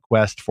Narnia book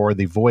quest for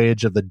the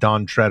Voyage of the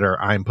Dawn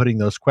Treader. I'm putting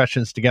those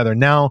questions together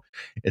now.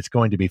 It's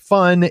going to be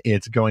fun.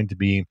 It's going to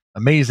be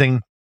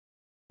amazing.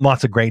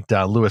 Lots of great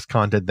Lewis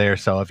content there.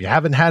 So if you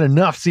haven't had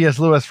enough C.S.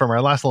 Lewis from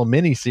our last little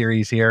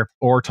mini-series here,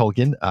 or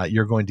Tolkien,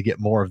 you're going to get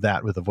more of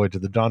that with the Voyage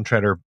of the Dawn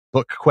Treader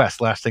book quest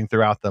lasting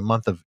throughout the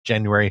month of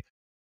January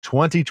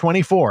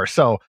 2024.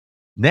 So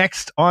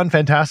next on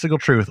Fantastical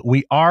Truth,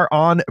 we are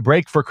on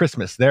break for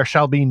Christmas. There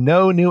shall be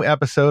no new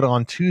episode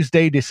on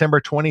Tuesday,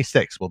 December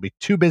 26th. We'll be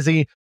too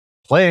busy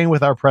playing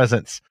with our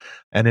presents.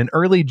 And in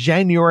early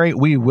January,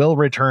 we will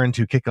return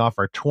to kick off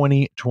our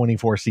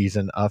 2024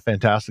 season of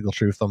Fantastical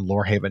Truth on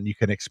Lorehaven. You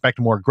can expect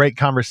more great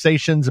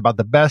conversations about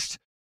the best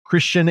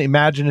Christian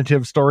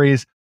imaginative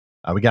stories.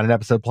 We got an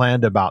episode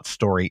planned about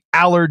story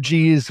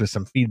allergies with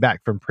some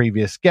feedback from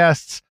previous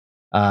guests.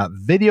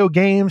 Video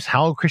games,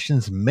 how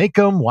Christians make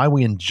them, why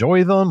we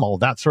enjoy them, all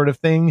that sort of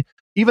thing.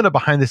 Even a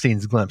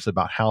behind-the-scenes glimpse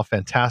about how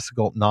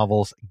fantastical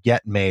novels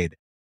get made.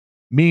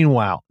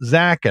 Meanwhile,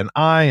 Zach and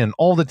I and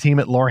all the team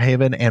at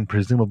Lorehaven, and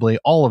presumably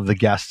all of the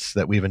guests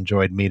that we've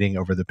enjoyed meeting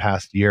over the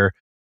past year,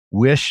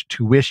 wish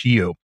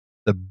you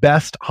the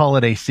best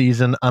holiday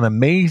season, an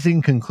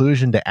amazing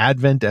conclusion to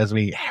Advent as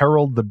we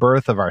herald the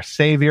birth of our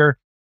Savior,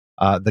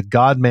 the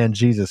God-man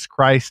Jesus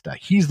Christ.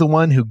 He's the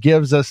one who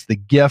gives us the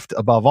gift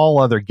above all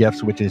other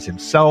gifts, which is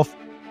himself.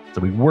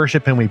 So we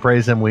worship him, we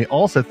praise him. We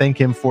also thank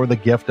him for the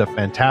gift of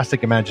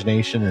fantastic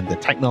imagination and the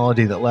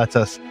technology that lets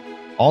us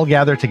all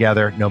gather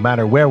together, no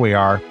matter where we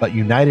are, but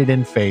united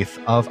in faith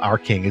of our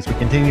King as we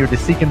continue to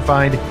seek and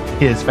find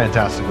his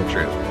fantastical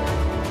truth.